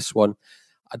going into this one.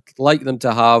 I'd like them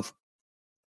to have,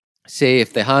 say,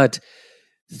 if they had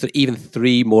even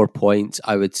 3 more points,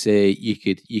 I would say you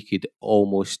could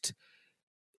almost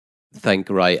think,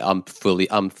 right, I'm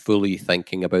fully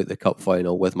thinking about the cup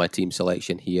final with my team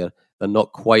selection here. They're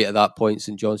not quite at that point,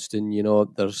 St Johnstone. You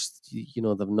know, they're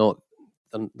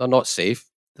not safe.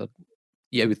 I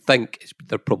would think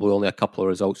they're probably only a couple of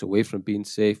results away from being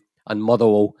safe. And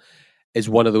Motherwell is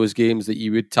one of those games that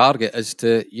you would target as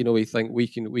to, you know, we think we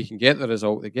can get the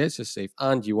result that gets us safe,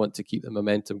 and you want to keep the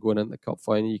momentum going into the cup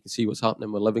final. You can see what's happening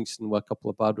with Livingston with a couple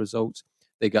of bad results.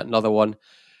 They got another one.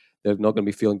 They're not going to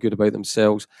be feeling good about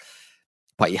themselves.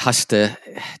 But he has to,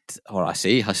 or I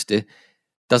say he has to,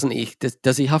 doesn't he?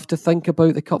 Does he have to think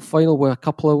about the cup final with a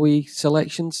couple of wee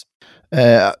selections?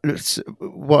 What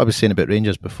I was saying about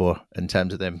Rangers before, in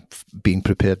terms of them being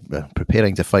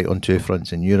preparing to fight on 2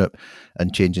 fronts in Europe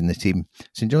and changing the team.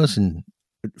 St Johnstone,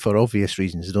 for obvious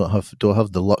reasons, don't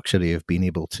have the luxury of being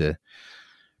able to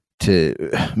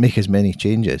make as many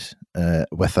changes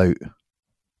without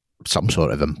some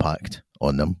sort of impact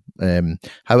on them.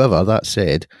 However, that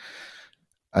said,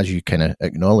 as you kind of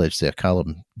acknowledged there,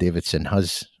 Callum Davidson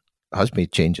has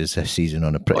made changes this season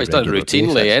on a pretty regular basis. He's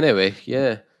done routinely anyway,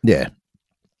 yeah. Yeah.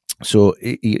 So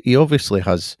he obviously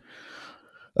has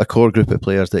a core group of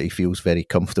players that he feels very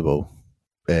comfortable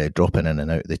dropping in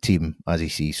and out of the team as he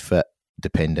sees fit,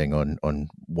 depending on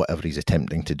whatever he's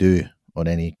attempting to do on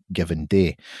any given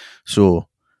day. So,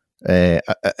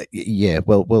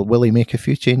 will he make a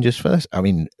few changes for this? I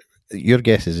mean, your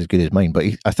guess is as good as mine, but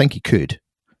I think he could.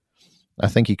 And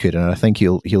I think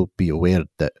he'll be aware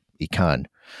that he can.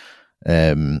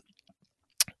 I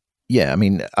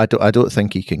mean, I don't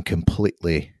think he can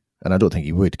completely, and I don't think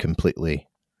he would completely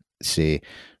say,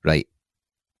 right,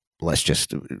 let's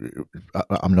just.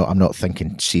 I'm not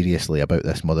thinking seriously about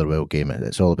this Motherwell game.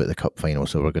 It's all about the cup final,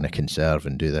 so we're going to conserve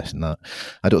and do this and that.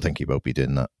 I don't think he will be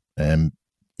doing that.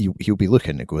 He'll be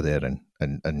looking to go there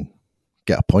and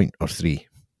get a point or 3,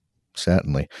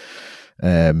 certainly.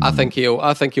 I think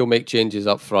he'll make changes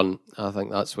up front. I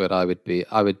think that's where I would be.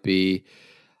 I'd be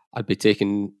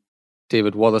taking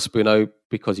David Wotherspoon out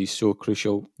because he's so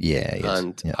crucial.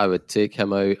 I would take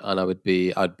him out, and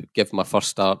I'd give my first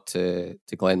start to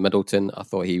Glenn Middleton. I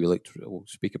thought he looked. We'll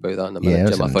speak about that in a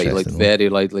minute, Jim. I thought he looked very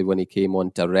lively when he came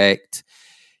on, direct.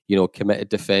 You know, committed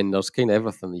defenders, kind of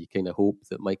everything that you kind of hope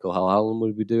that Michael Hallam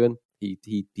would be doing. He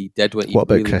did what he. What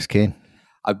about Chris Kane?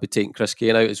 I'd be taking Chris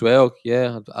Kane out as well.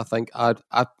 Yeah, I think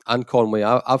and Conway.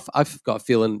 I've got a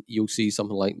feeling you'll see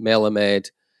something like Melamed,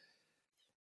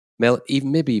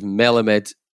 even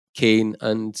Melamed Kane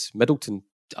and Middleton.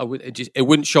 It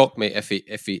wouldn't shock me if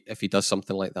he does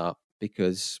something like that,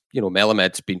 because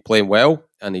Melamed's been playing well,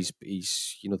 and he's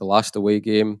the last away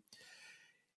game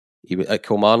he was at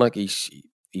Kilmarnock,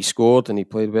 he scored and he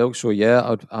played well. So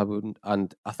yeah, I would,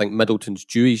 and I think Middleton's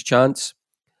due his chance,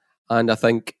 and I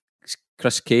think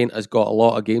Chris Kane has got a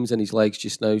lot of games in his legs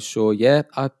just now. So yeah,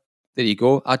 there you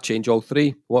go. I'd change all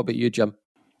three. What about you, Jim?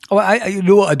 Oh,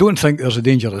 I don't think there's a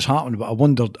danger that's happening, but I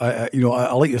wondered. I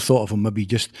like the thought of him maybe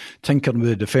just tinkering with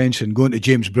the defence and going to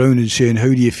James Brown and saying, "How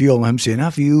do you feel?" and him saying,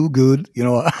 "I feel good."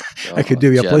 I could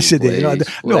do with a publicity.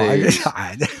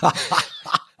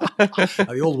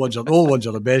 The old ones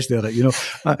are the best there.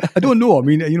 I don't know.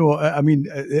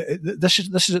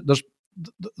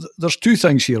 There's two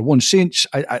things here. One, Saints,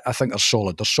 I think are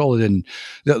solid. They're solid in.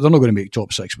 They're not going to make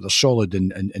top six, but they're solid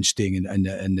in staying in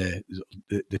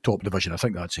the top division. I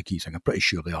think that's the key thing. I'm pretty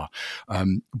sure they are.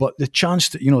 But the chance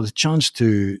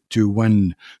to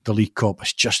win the League Cup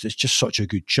is just such a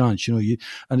good chance. And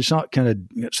it's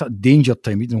that danger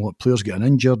time. You don't want players getting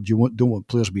injured. You don't want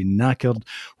players being knackered.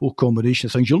 Whole combination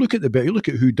of things. You look at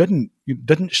who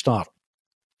didn't start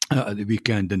at the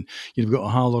weekend, and you've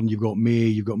got Halloran, you've got May,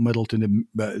 you've got Middleton, and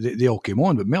they all came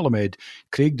on, but Melamed,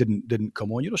 Craig didn't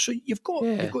come on. So you've got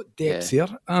depth there.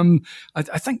 I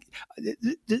think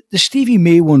the Stevie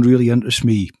May one really interests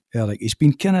me, Eric. He's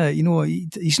been kind of,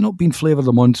 he's not been flavour of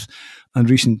the month in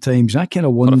recent times. I kind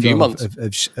of wonder. For a few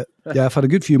months. I've had a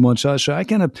good few months. So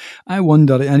I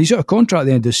wonder, and he's out of contract at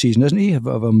the end of the season, isn't he? If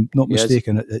I'm not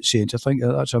mistaken, at Saints. I think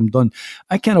that's him done.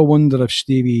 I kind of wonder if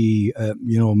Stevie,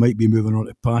 might be moving on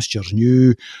to pastures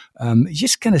new. You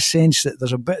just kind of sense that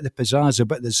there's a bit of the pizzazz, a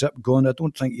bit of the zip gone. I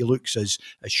don't think he looks as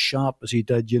sharp as he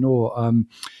did,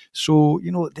 So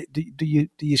do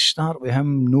you start with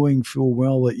him knowing full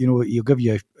well that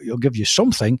he'll give you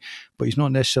something, but he's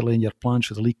not necessarily in your plans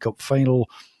for the League Cup final?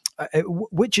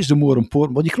 Which is the more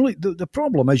important? Well, you can only, the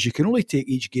problem is you can only take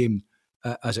each game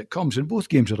as it comes, and both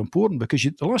games are important, because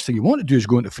the last thing you want to do is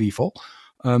go into free fall.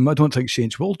 I don't think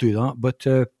Saints will do that, but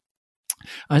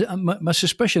my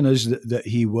suspicion is that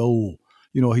he will.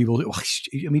 He will.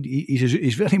 I mean,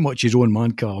 he's very much his own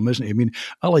man, Callum, isn't he? I mean,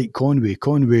 I like Conway.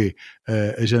 Conway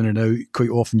is in and out, quite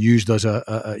often used as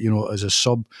a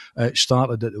sub.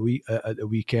 Started at the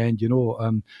weekend.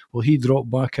 Will he drop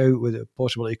back out with the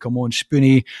possibility to come on?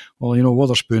 Spooney. Well,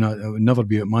 Witherspoon would never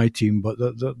be at my team, but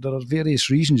there are various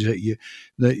reasons that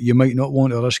you might not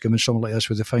want to risk him in something like this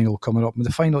with the final coming up. And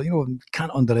the final,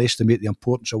 can't underestimate the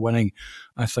importance of winning.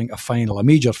 I think a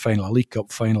major final, a League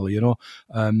Cup final.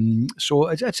 So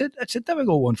it's a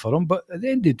difficult one for him, but at the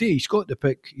end of the day,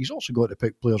 he's also got to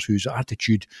pick players whose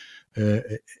attitude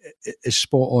is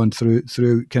spot on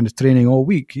through kind of training all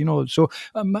week. So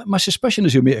my suspicion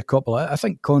is he'll make a couple. I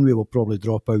think Conway will probably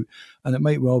drop out, and it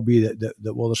might well be that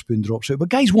Witherspoon drops out. But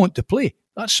guys want to play.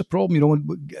 That's the problem.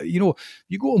 You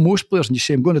go to most players and you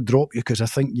say, "I'm going to drop you because I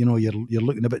think you're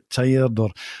looking a bit tired,"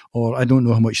 or I don't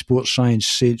know how much sports science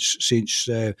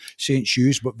Saints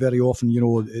use, but very often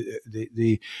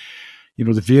the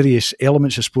various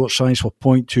elements of sports science will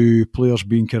point to players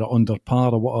being kind of under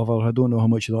par or whatever. I don't know how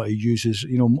much of that he uses.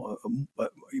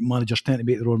 Managers tend to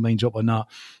make their own minds up on that.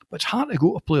 But it's hard to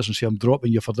go to players and say, "I'm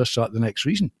dropping you for this, that, the next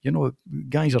reason."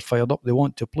 Guys are fired up. They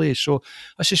want to play. So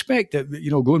I suspect that,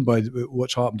 going by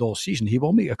what's happened all season, he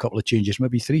will make a couple of changes,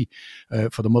 maybe 3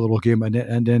 for the Motherwell game, and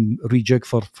then rejig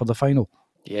for the final.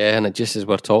 Yeah, and just as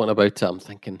we're talking about it, I'm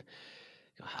thinking,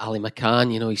 Ali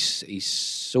McCann, he's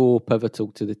so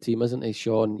pivotal to the team, isn't he,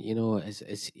 Sean?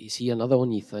 Is he another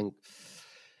one you think,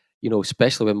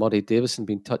 especially with Murray Davison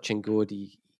being touch and go, do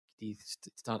you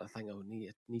start to think,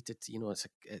 it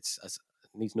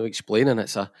needs no explaining.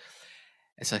 It's a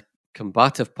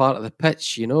combative part of the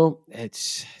pitch, do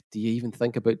you even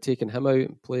think about taking him out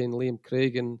and playing Liam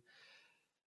Craig and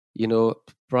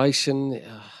Bryson?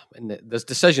 And there's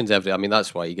decisions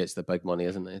that's why he gets the big money,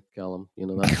 isn't it, Callum?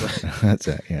 That's that's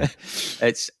it. Yeah,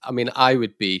 I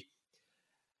would be.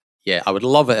 Yeah, I would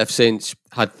love it if Saints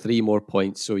had 3 more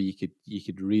points, so you could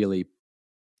really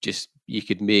you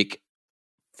could make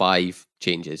 5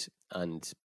 changes and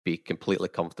be completely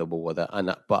comfortable with it.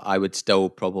 But I would still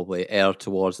probably err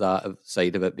towards that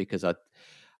side of it, because I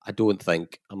don't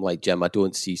think, I'm like Jim, I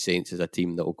don't see Saints as a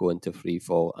team that will go into free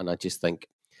fall, and I just think,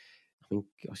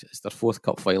 gosh, it's their 4th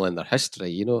cup final in their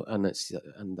history, and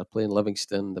they're playing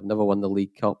Livingston. They've never won the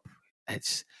League Cup.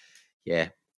 It's in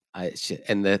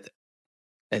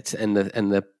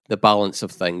the balance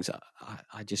of things.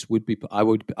 I would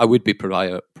be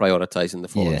prioritising the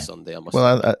following Sunday.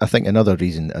 I think another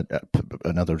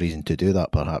reason to do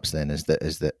that perhaps then is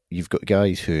that you've got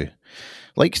guys who,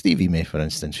 like Stevie May, for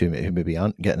instance, who maybe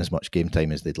aren't getting as much game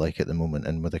time as they'd like at the moment,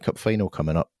 and with the cup final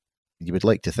coming up, you would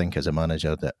like to think as a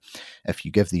manager that if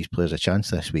you give these players a chance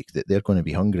this week, that they're going to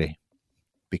be hungry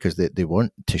because they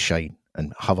want to shine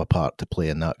and have a part to play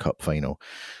in that cup final.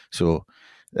 So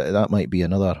that might be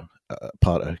another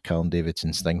part of Callum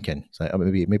Davidson's thinking. So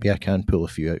maybe I can pull a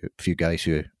few guys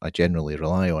who I generally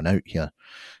rely on out here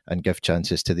and give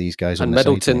chances to these guys. And on the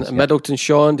Middleton, sidelines. Middleton,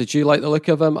 Sean, did you like the look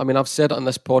of him? I mean, I've said it on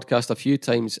this podcast a few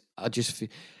times. I just feel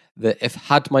that if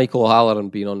had Michael O'Halloran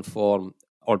been on form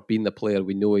or been the player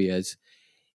we know he is,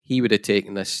 he would have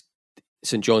taken this.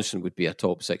 St Johnstone would be a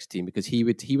top 6 team because he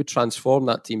would transform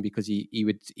that team because he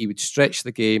would stretch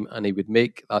the game and he would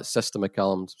make that system of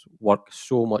Callum's work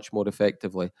so much more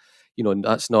effectively. You know, and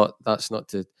that's not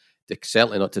to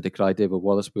certainly not to decry David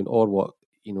Wotherspoon or what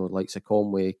likes of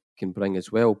Conway can bring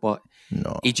as well. But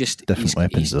no, he's just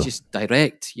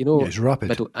direct. You know, yeah, he's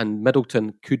rapid.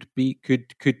 Middleton could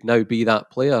now be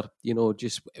that player. You know,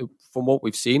 just from what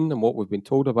we've seen and what we've been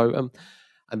told about him.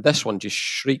 And this one just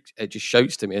shrieks, it just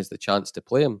shouts to me as the chance to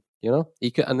play him, you know?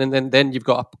 He could, and then you've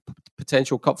got a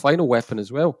potential cup final weapon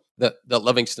as well that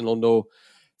Livingston will know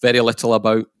very little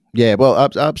about. Yeah, well,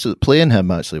 absolutely. Playing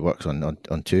him actually works on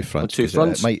two fronts.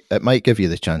 It might give you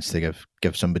the chance to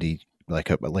give somebody like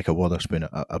a Wotherspoon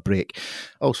a break.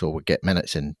 Also, we'll get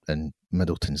minutes in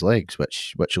Middleton's legs,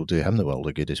 which will do him the world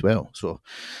of good as well. So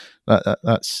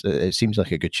that's it. Seems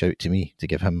like a good shout to me to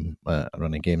give him a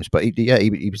run of games. But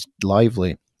he was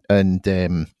lively, and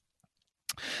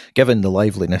given the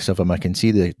liveliness of him, I can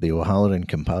see the O'Halloran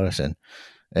comparison.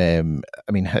 I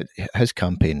mean, his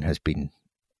campaign has been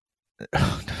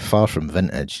far from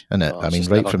vintage, isn't it? I mean,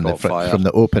 right from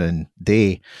the opening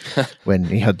day when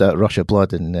he had that rush of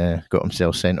blood and got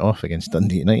himself sent off against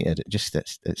Dundee United,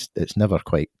 it's never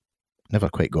quite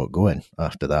got going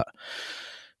after that,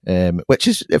 which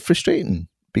is frustrating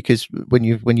because when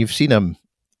you've seen him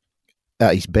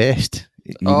at his best,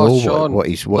 you know Sean, what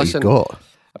he's got.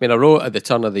 I mean, I wrote at the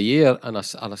turn of the year, and I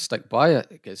stick by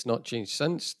it. It's not changed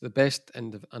since. The best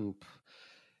and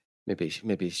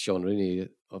maybe Sean Rooney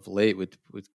of late would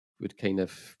kind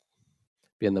of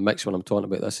be in the mix when I'm talking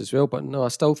about this as well. But no, I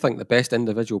still think the best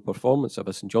individual performance of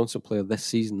a St Johnstone player this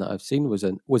season that I've seen was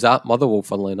at Motherwell,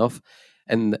 funnily enough,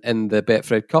 in the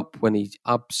Betfred Cup when he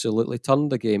absolutely turned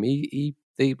the game. He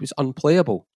was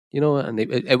unplayable, you know, and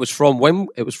it was from wing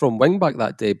back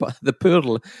that day. But the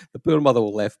poor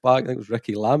Motherwell left back, I think it was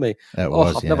Ricky Lamie.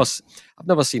 I've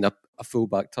never seen a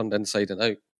fullback turned inside and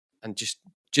out and just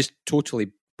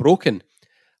totally broken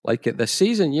like it this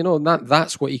season, you know. And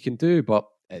that's what he can do, but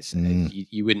it's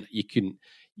you couldn't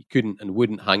and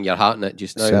wouldn't hang your hat on it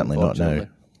just now. Certainly not now.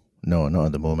 No, not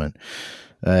at the moment.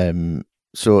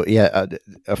 So yeah,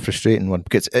 a frustrating one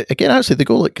because again, actually, the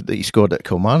goal that he scored at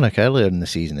Kilmarnock earlier in the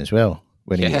season as well,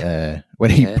 when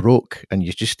he broke and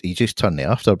he just turned the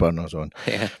afterburners on,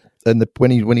 and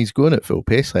when he's going at full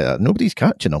pace like that, nobody's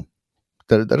catching him.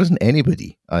 There isn't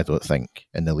anybody, I don't think,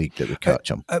 in the league that would catch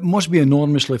him. It must be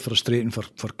enormously frustrating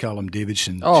for Callum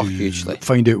Davidson to hugely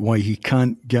find out why he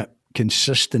can't get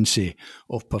consistency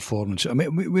of performance. I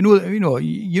mean, we know that,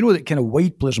 you know that kind of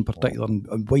wide players in particular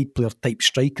and wide player type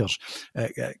strikers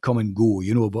come and go,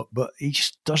 you know, but he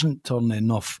just doesn't turn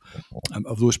enough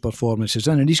of those performances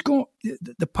in, and he's got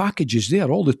the packages there,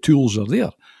 all the tools are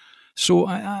there. So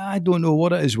I don't know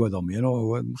what it is with him, you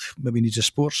know. Maybe he needs a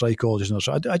sports psychologist or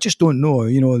so. I just don't know,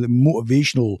 you know, the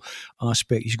motivational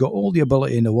aspect. He's got all the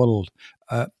ability in the world,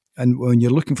 and when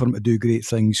you're looking for him to do great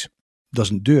things,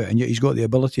 doesn't do it, and yet he's got the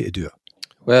ability to do it.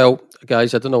 Well,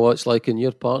 guys, I don't know what it's like in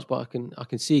your parts, but I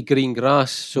can see green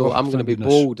grass, so I'm going to be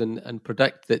bold and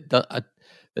predict that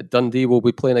Dundee will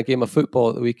be playing a game of football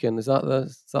at the weekend. Is that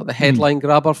the headline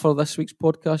grabber for this week's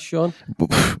podcast, Sean?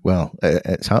 Well,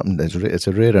 it's happened. It's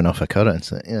a rare enough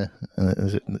occurrence. Yeah,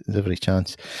 there's every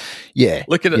chance. Yeah,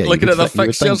 looking at their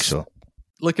fixtures. So.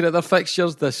 Looking at their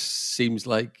fixtures, this seems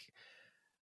like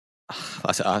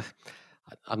I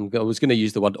was going to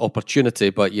use the word opportunity,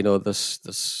 but you know, this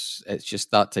it's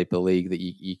just that type of league that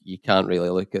you can't really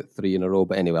look at 3 in a row.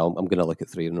 But anyway, I'm going to look at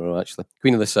 3 in a row actually.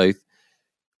 Queen of the South.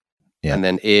 Yeah. And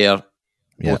then Ayr,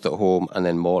 both at home, and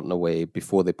then Morton away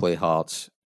before they play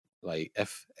Hearts. Like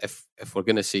if we're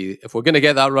going to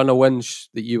get that run of wins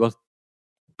that you were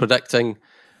predicting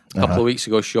a couple of weeks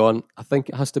ago, Sean, I think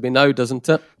it has to be now, doesn't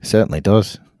it? It certainly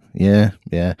does. Yeah.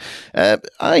 It's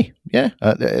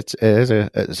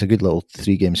a good little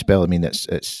 3-game spell. I mean,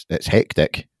 it's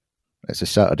hectic. It's a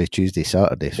Saturday, Tuesday,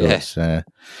 Saturday, so it's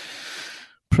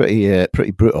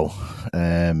pretty brutal.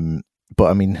 But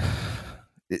I mean.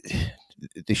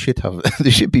 They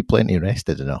should be plenty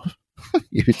rested enough.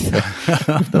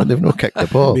 They've not kicked the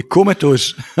ball. Be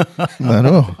comatose. I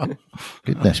know.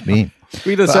 Goodness me.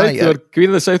 Queen of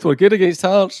the South were good against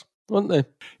Hearts, weren't they?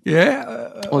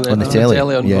 Yeah. On the telly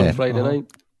on Friday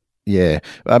night. Yeah.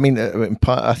 I mean,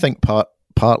 I think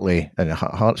partly, and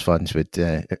Hearts fans would,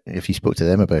 if you spoke to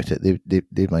them about it,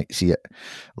 they might see it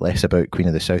less about Queen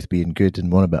of the South being good and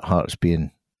more about Hearts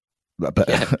being a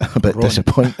bit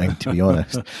disappointing, to be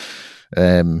honest.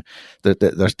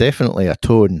 There's definitely a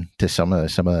tone to some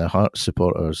of the Hearts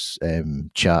supporters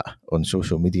chat on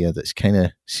social media that's kind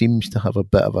of seems to have a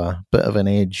bit of an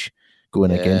edge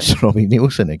going against Robbie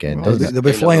Neilson again. Well, they'll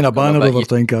be flying a banner over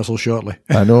Tynecastle shortly.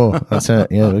 I know, that's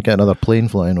it. Yeah, we'll get another plane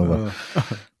flying over.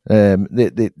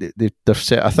 They're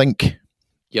set. I think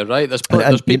you're right.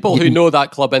 There's people who know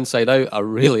that club inside out are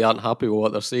really aren't happy with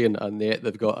what they're seeing, and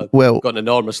they've got an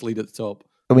enormous lead at the top.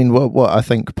 I mean, what I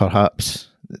think perhaps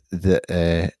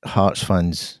that Hearts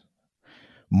fans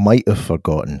might have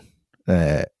forgotten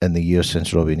in the years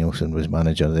since Robbie Neilson was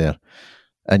manager there,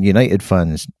 and United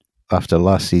fans after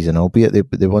last season, albeit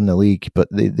they won the league, but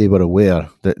they were aware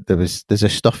that there's a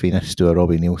stuffiness to a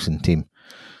Robbie Neilson team,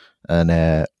 and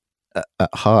at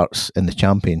Hearts in the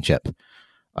Championship,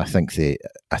 I think they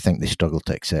struggle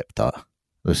to accept that.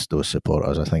 Those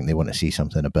supporters, I think they want to see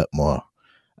something a bit more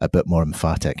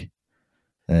emphatic.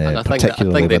 And I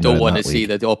think they don't want to see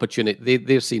the opportunity.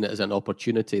 They're seeing it as an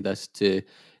opportunity to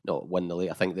not win the league.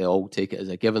 I think they all take it as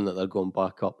a given that they're going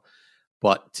back up,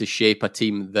 but to shape a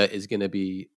team that is going to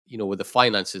be, with the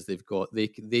finances they've got, they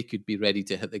could be ready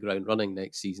to hit the ground running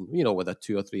next season. With a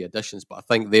 2 or 3 additions, but I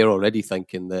think they're already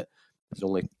thinking that there's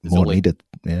only needed.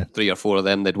 Yeah, 3 or 4 of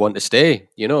them they'd want to stay.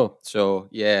 So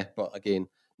yeah, but again,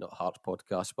 not a Hearts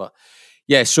podcast, but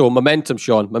yeah. So momentum,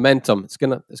 Sean, it's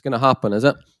gonna happen, is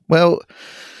it? Well,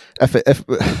 if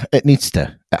it needs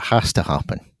to, it has to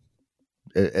happen.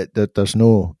 There's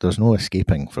no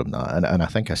escaping from that, and I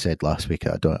think I said last week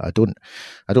I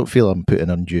don't feel I'm putting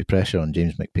undue pressure on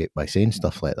James McPake by saying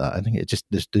stuff like that. I think it just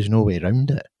there's no way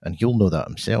around it, and he'll know that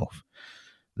himself.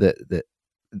 That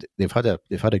they've had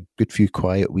a good few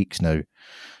quiet weeks now.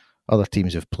 Other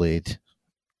teams have played.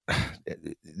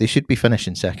 They should be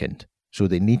finishing second, so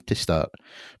they need to start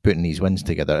putting these wins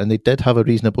together. And they did have a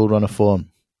reasonable run of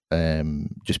form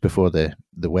just before the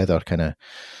weather kind of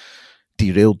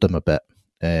derailed them a bit.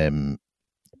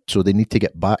 So they need to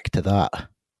get back to that.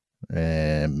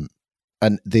 And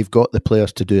they've got the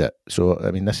players to do it. So,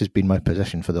 I mean, this has been my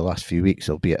position for the last few weeks,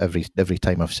 albeit every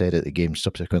time I've said it, the game's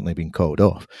subsequently been called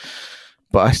off.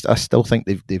 But I still think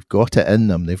they've got it in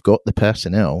them. They've got the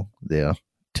personnel there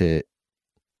to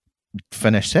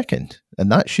finish second, and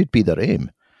that should be their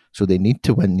aim. So they need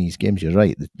to win these games. You're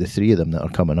right. The 3 of them that are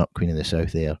coming up, Queen of the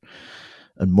South Ayr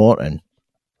and Morton.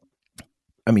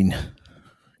 I mean,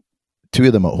 2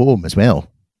 of them at home as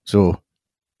well. So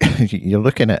you're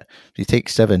looking at, if you take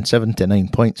 7 to 9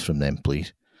 points from them,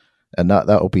 please, and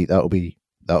that'll be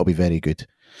very good.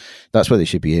 That's what they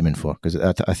should be aiming for, because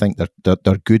I think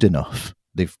they're good enough.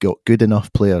 They've got good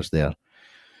enough players there,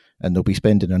 and they'll be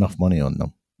spending enough money on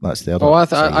them. That's the other. Oh,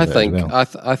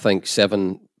 I think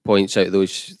 7 points out of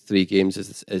those 3 games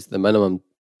is the minimum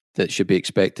that should be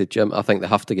expected, Jim. I think they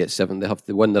have to get 7. They have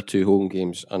to win their 2 home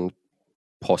games and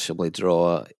possibly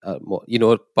draw.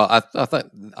 But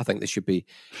I think they should be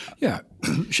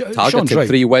targeted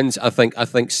 3 wins. I think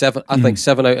 7. I think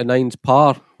 7 out of 9's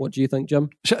par. What do you think,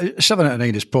 Jim? 7 out of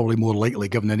 9 is probably more likely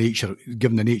given the nature of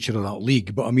that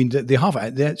league. But I mean, they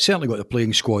certainly got the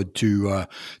playing squad to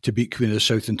beat Queen of the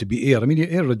South and to beat Ayr. I mean,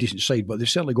 Ayr are a decent side, but they've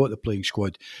certainly got the playing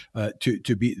squad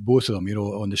to beat both of them.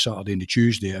 On the Saturday and the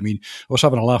Tuesday. I mean, I was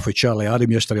having a laugh with Charlie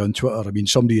Adam yesterday on Twitter. I mean,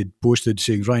 somebody had posted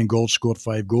saying Ryan Gauld scored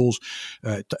 5 goals.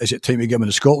 Is it time to get him in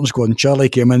the Scotland squad? And Charlie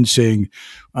came in saying,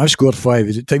 I've scored 5.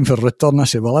 Is it time for a return? I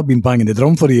said, well, I've been banging the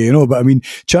drum for you, But I mean,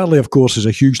 Charlie, of course, is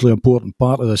a hugely important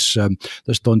part of this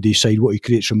Dundee side, what he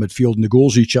creates from midfield and the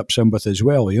goals he chips in with as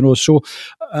well, So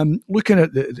looking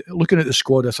at the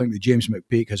squad, I think that James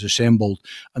McPake has assembled,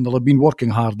 and they'll have been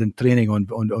working hard in training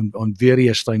on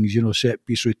various things, set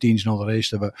piece routines and all the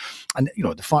rest of it. And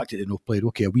the fact that they've not played,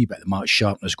 a wee bit of match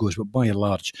sharpness goes, but by and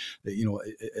large,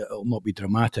 it'll not be a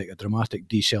dramatic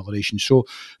deceleration. So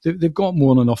they've got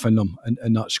more than enough in them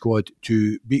in that squad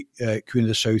to beat Queen of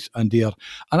the South and Ayr.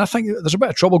 And I think there's a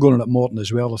bit of trouble going on at Morton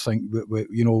as well. I think with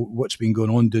what's been going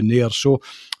on down there. So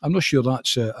I'm not sure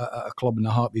that's a club in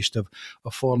the heartbeat of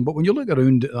form. But when you look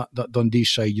around at that Dundee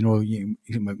side,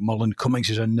 McMullen, Cummings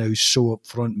is in now, so up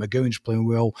front, McGowan's playing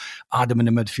well, Adam in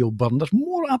the midfield, Byrne. There's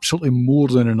absolutely more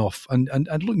than enough, and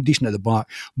looking decent at the back,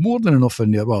 more than enough in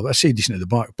there. Well, I say decent at the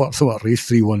back, apart from that Raith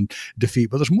 3-1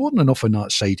 defeat, but there's more than enough in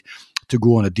that side to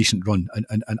go on a decent run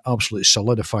and absolutely solidify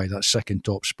solidify that second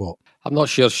top spot. I'm not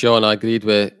sure, Sean. I agreed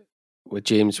with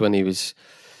James when he was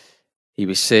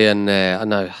saying, I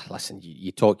know, listen,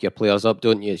 you talk your players up,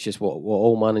 don't you? It's just what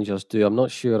all managers do. I'm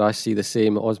not sure I see the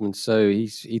same Osman Sow.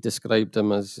 He described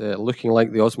him as looking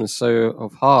like the Osman Sow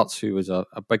of Hearts, who was a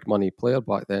big money player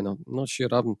back then. I'm not sure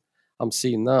I'm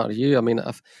seeing that. Are you? I mean,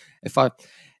 if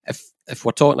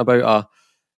we're talking about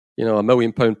a £1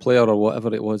 million player or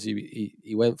whatever it was,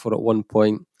 he went for at one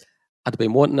point, I'd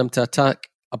been wanting him to attack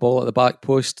a ball at the back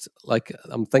post. Like,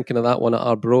 I'm thinking of that one at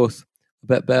Arbroath a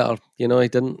bit better. He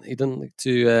didn't look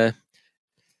too.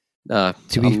 Nah,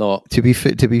 I'm not. To be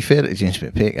fair to James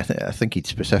McPake, I think he'd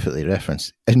specifically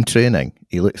referenced in training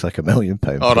he looks like £1 million.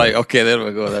 All right, okay, there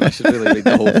we go. Then I should really read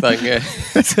the whole thing.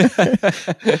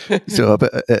 So,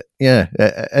 but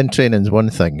in training's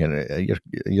one thing, and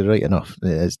you're right enough.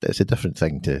 It's a different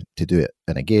thing to do it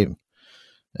in a game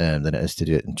than it is to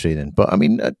do it in training. But I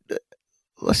mean,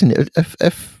 listen,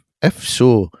 if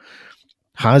so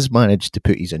has managed to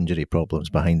put his injury problems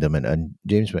behind him, and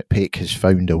James McPake has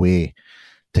found a way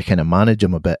to kind of manage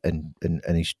him a bit in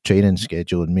his training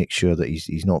schedule and make sure that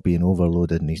he's not being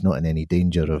overloaded and he's not in any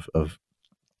danger of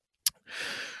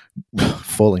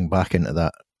falling back into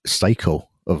that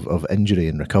cycle of injury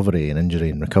and recovery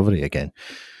again,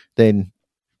 then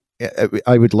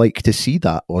I would like to see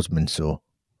that Osman Sow.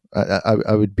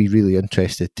 I would be really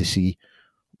interested to see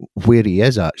where he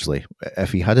is actually,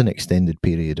 if he had an extended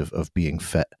period of being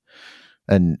fit,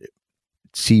 and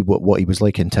see what he was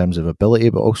like in terms of ability,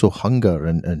 but also hunger,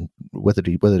 and whether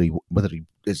he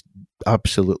is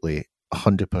absolutely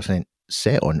 100%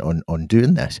 set on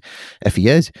doing this. If he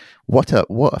is, what a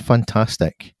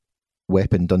fantastic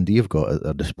weapon Dundee have got at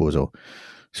their disposal.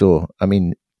 So I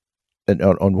mean,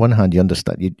 on one hand, you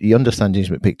understand James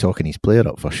McPake talking his player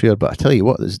up for sure, but I tell you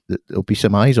what, there'll be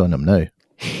some eyes on him now.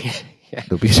 Yeah.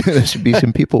 There should be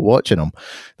some people watching him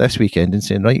this weekend and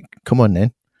saying, right, come on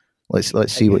then.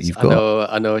 Let's see what you've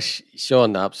got. I know.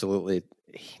 Sean absolutely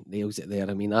nails it there.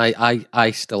 I mean,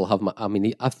 I still have my. I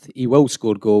mean, he will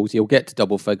score goals. He'll get to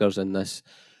double figures in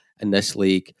this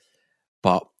league,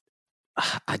 but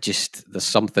there's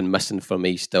something missing for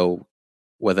me still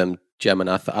with him, Jim. And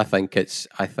I think it's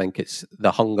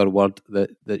the hunger word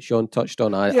that Sean touched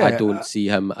on. I don't see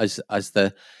him as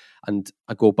the. And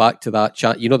I go back to that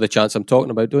chance. You know the chance I'm talking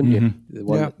about, don't you?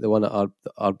 The one at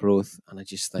Arbroath, and I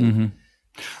just think. Mm-hmm.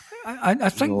 I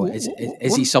think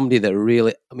is he somebody that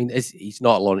really? I mean, he's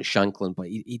not Lawrence Shankland, but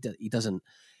he doesn't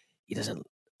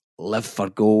live for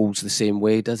goals the same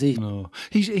way, does he? No,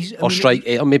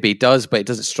 or maybe he does, but it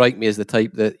doesn't strike me as the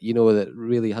type that that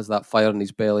really has that fire in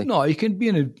his belly. No, he can be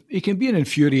an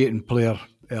infuriating player,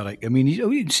 Eric. I mean,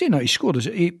 he's saying that he scored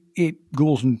eight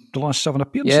goals in the last 7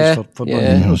 appearances for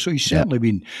Dundee. So he's certainly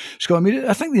been scored. I mean,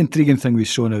 I think the intriguing thing with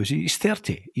Sow now is he's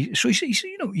 30. So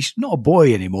he's not a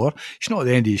boy anymore. He's not at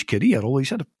the end of his career, although he's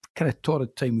had a kind of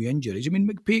torrid time with injuries. I mean,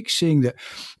 McPake's saying that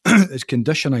his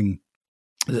conditioning,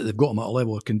 that they've got him at a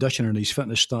level of conditioning, and his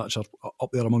fitness stats are up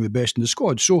there among the best in the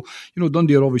squad. So,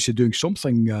 Dundee are obviously doing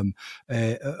something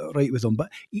right with him.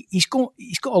 But he's got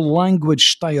a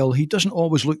language style. He doesn't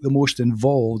always look the most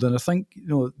involved. And I think,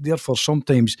 therefore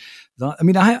sometimes that... I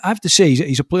mean, I have to say,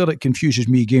 he's a player that confuses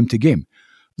me game to game.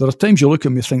 There are times you look at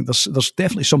him and you think there's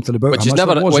definitely something about which him.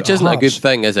 Which isn't a good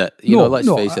thing, is it? Let's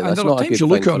face it. And there are times you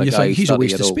look at him and you think he's a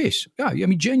waste of space. Yeah, I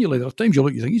mean, genuinely, there are times you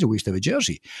look and you think he's a waste of a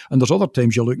jersey. And there's other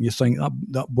times you look and you think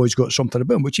that boy's got something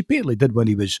about him, which he apparently did when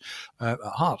he was at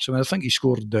Hearts. I mean, I think he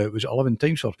scored, was it 11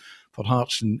 times for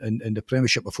Hearts in the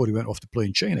Premiership before he went off to play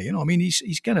in China. I mean,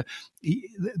 he's kind of...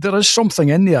 there is something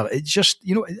in there. It's just,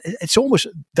 it's almost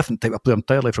a different type of player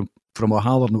entirely from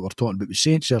O'Halloran that we were talking about with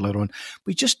Saints earlier on,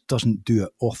 but he just doesn't do it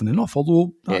often enough.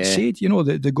 Although that said,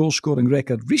 the goal scoring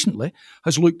record recently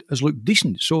has looked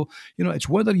decent. So it's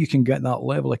whether you can get that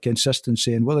level of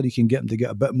consistency and whether you can get him to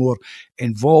get a bit more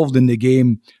involved in the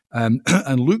game and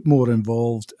look more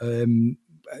involved. At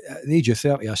the age of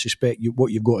 30, I suspect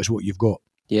what you've got is what you've got.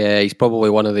 Yeah, he's probably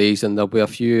one of these, and there'll be a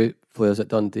few players at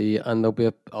Dundee, and there'll be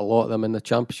a lot of them in the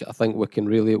Championship. I think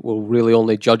we'll really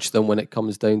only judge them when it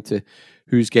comes down to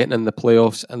who's getting in the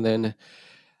playoffs and then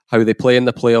how they play in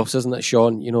the playoffs, isn't it,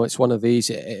 Sean? It's one of these.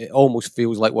 It almost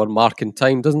feels like we're marking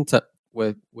time, doesn't it,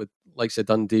 with likes of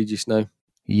Dundee just now?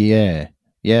 Yeah.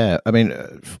 I mean,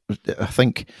 I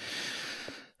think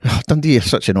Dundee is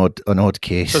such an odd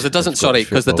case because it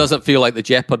doesn't feel like the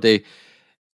jeopardy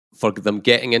for them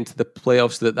getting into the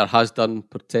playoffs that there has done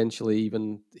potentially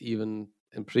even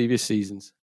in previous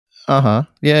seasons. Yeah.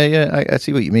 I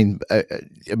see what you mean. I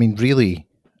mean, really,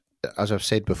 as I've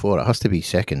said before, it has to be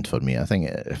second for me. I think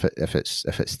if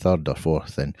it's third or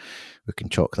fourth, then we can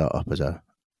chalk that up as a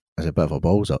a bit of a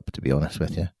balls up, to be honest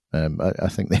with you. I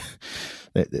think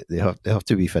they have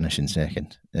to be finishing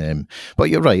second. But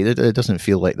you're right; it doesn't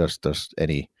feel like there's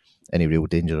any real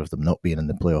danger of them not being in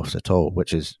the playoffs at all,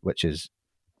 which is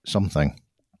something.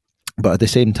 But at the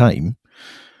same time,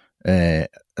 as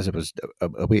I was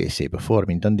a way to say before, I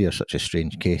mean, Dundee are such a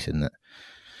strange case in that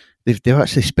they've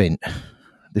actually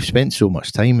spent so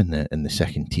much time in the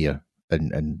second tier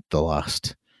in the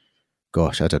last,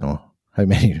 gosh, I don't know how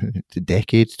many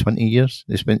decades, 20 years.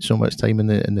 They spent so much time in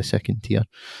the second tier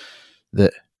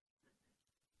that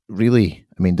really,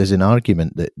 I mean, there's an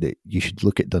argument that you should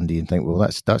look at Dundee and think, well,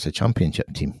 that's a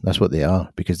championship team. That's what they are,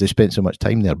 because they spent so much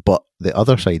time there. But the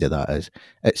other side of that is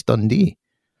it's Dundee,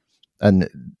 and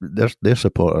their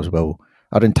supporters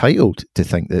are entitled to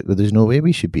think that there's no way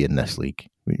we should be in this league.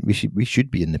 We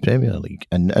should be in the Premier League,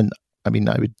 and I mean,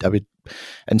 I would,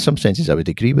 in some senses, I would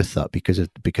agree with that because of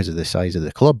the size of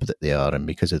the club that they are, and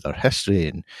because of their history,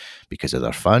 and because of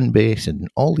their fan base, and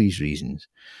all these reasons.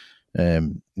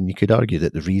 And you could argue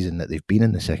that the reason that they've been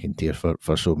in the second tier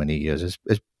for so many years is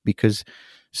because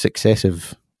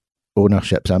successive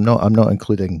ownerships, I'm not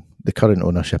including the current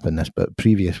ownership in this, but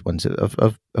previous ones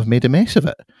have made a mess of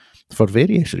it for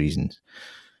various reasons.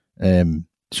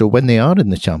 So when they are in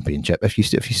the championship, if you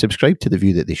subscribe to the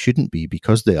view that they shouldn't be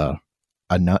because they are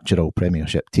a natural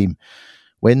Premiership team,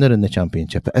 when they're in the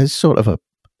championship,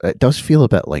 it does feel a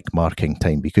bit like marking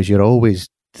time, because you're always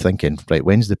thinking, right,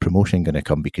 when's the promotion going to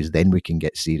come? Because then we can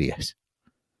get serious.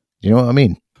 Do you know what I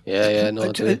mean? Yeah, no,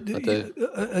 I do.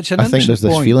 I think there's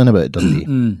this feeling about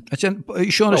Dundee.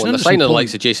 Sean, the signing of the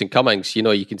likes of Jason Cummings,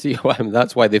 you can see why.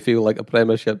 That's why they feel like a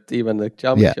Premiership team in the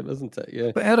Championship, isn't it?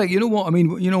 Yeah. But Eric, you know what I mean?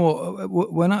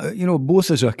 When I,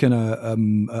 both as a kind of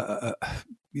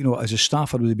as a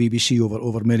staffer with the BBC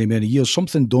over many, many years,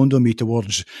 something dawned on me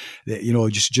towards,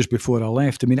 just before I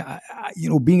left. I mean,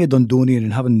 being a Dundonian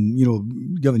and having,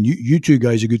 given you two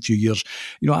guys a good few years,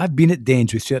 I've been at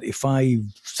Dens with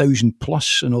 35,000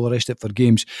 plus and all the rest of it for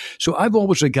games. So I've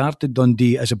always regarded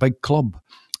Dundee as a big club.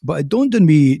 But it dawned on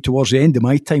me towards the end of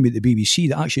my time at the BBC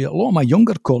that actually a lot of my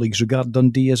younger colleagues regard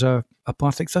Dundee as a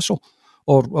Partick Thistle.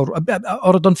 Or a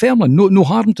Dunfermline, no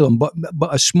harm to them, but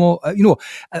a small, a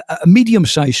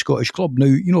medium-sized Scottish club.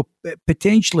 Now,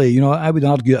 potentially, I would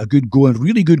argue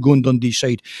really good going Dundee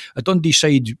side. A Dundee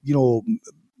side,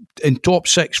 in top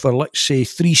six for, let's say,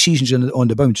 3 seasons on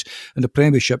the bounce, and the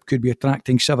Premiership could be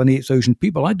attracting 7,000-8,000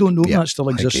 people. I don't know if that still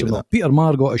exists or not. Peter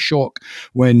Marr got a shock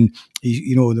when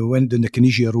they went down the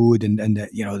Canisius Road and the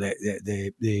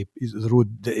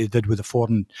road that he did with the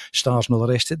foreign stars and all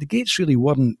the rest of it. The gates really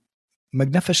weren't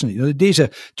magnificent. The days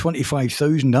of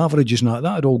 25,000 averages and that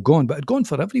had all gone, but it had gone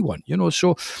for everyone,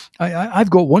 so I've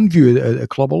got one view at the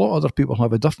club. A lot of other people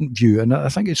have a different view, and I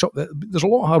think there's a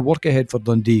lot of hard work ahead for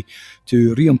Dundee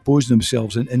to reimpose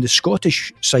themselves in the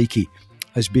Scottish psyche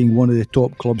as being one of the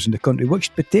top clubs in the country,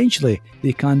 which potentially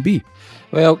they can be.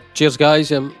 Well, cheers guys,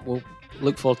 we'll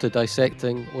look forward to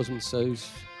dissecting Osman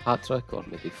Sow's hat-trick, or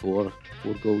maybe four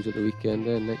goals at the weekend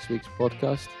in next week's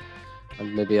podcast.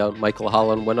 And maybe a Michael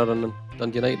Halloran winner and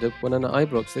Dundee United winning at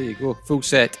Ibrox. There you go, full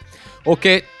set.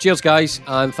 Okay, cheers guys,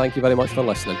 and thank you very much for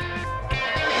listening.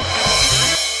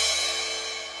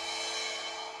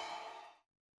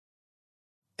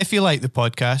 If you like the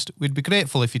podcast, we'd be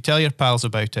grateful if you tell your pals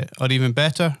about it, or even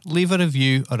better, leave a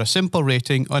review or a simple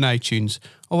rating on iTunes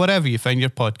or wherever you find your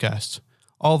podcasts.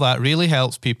 All that really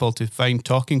helps people to find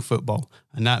Talking Football,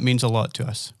 and that means a lot to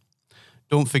us.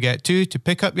 Don't forget to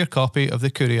pick up your copy of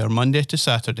The Courier Monday to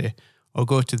Saturday, or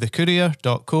go to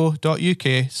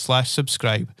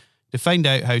thecourier.co.uk/subscribe to find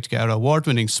out how to get our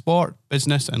award-winning sport,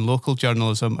 business and local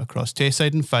journalism across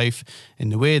Tayside and Fife in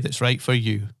the way that's right for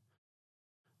you.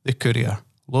 The Courier.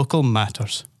 Local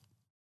matters.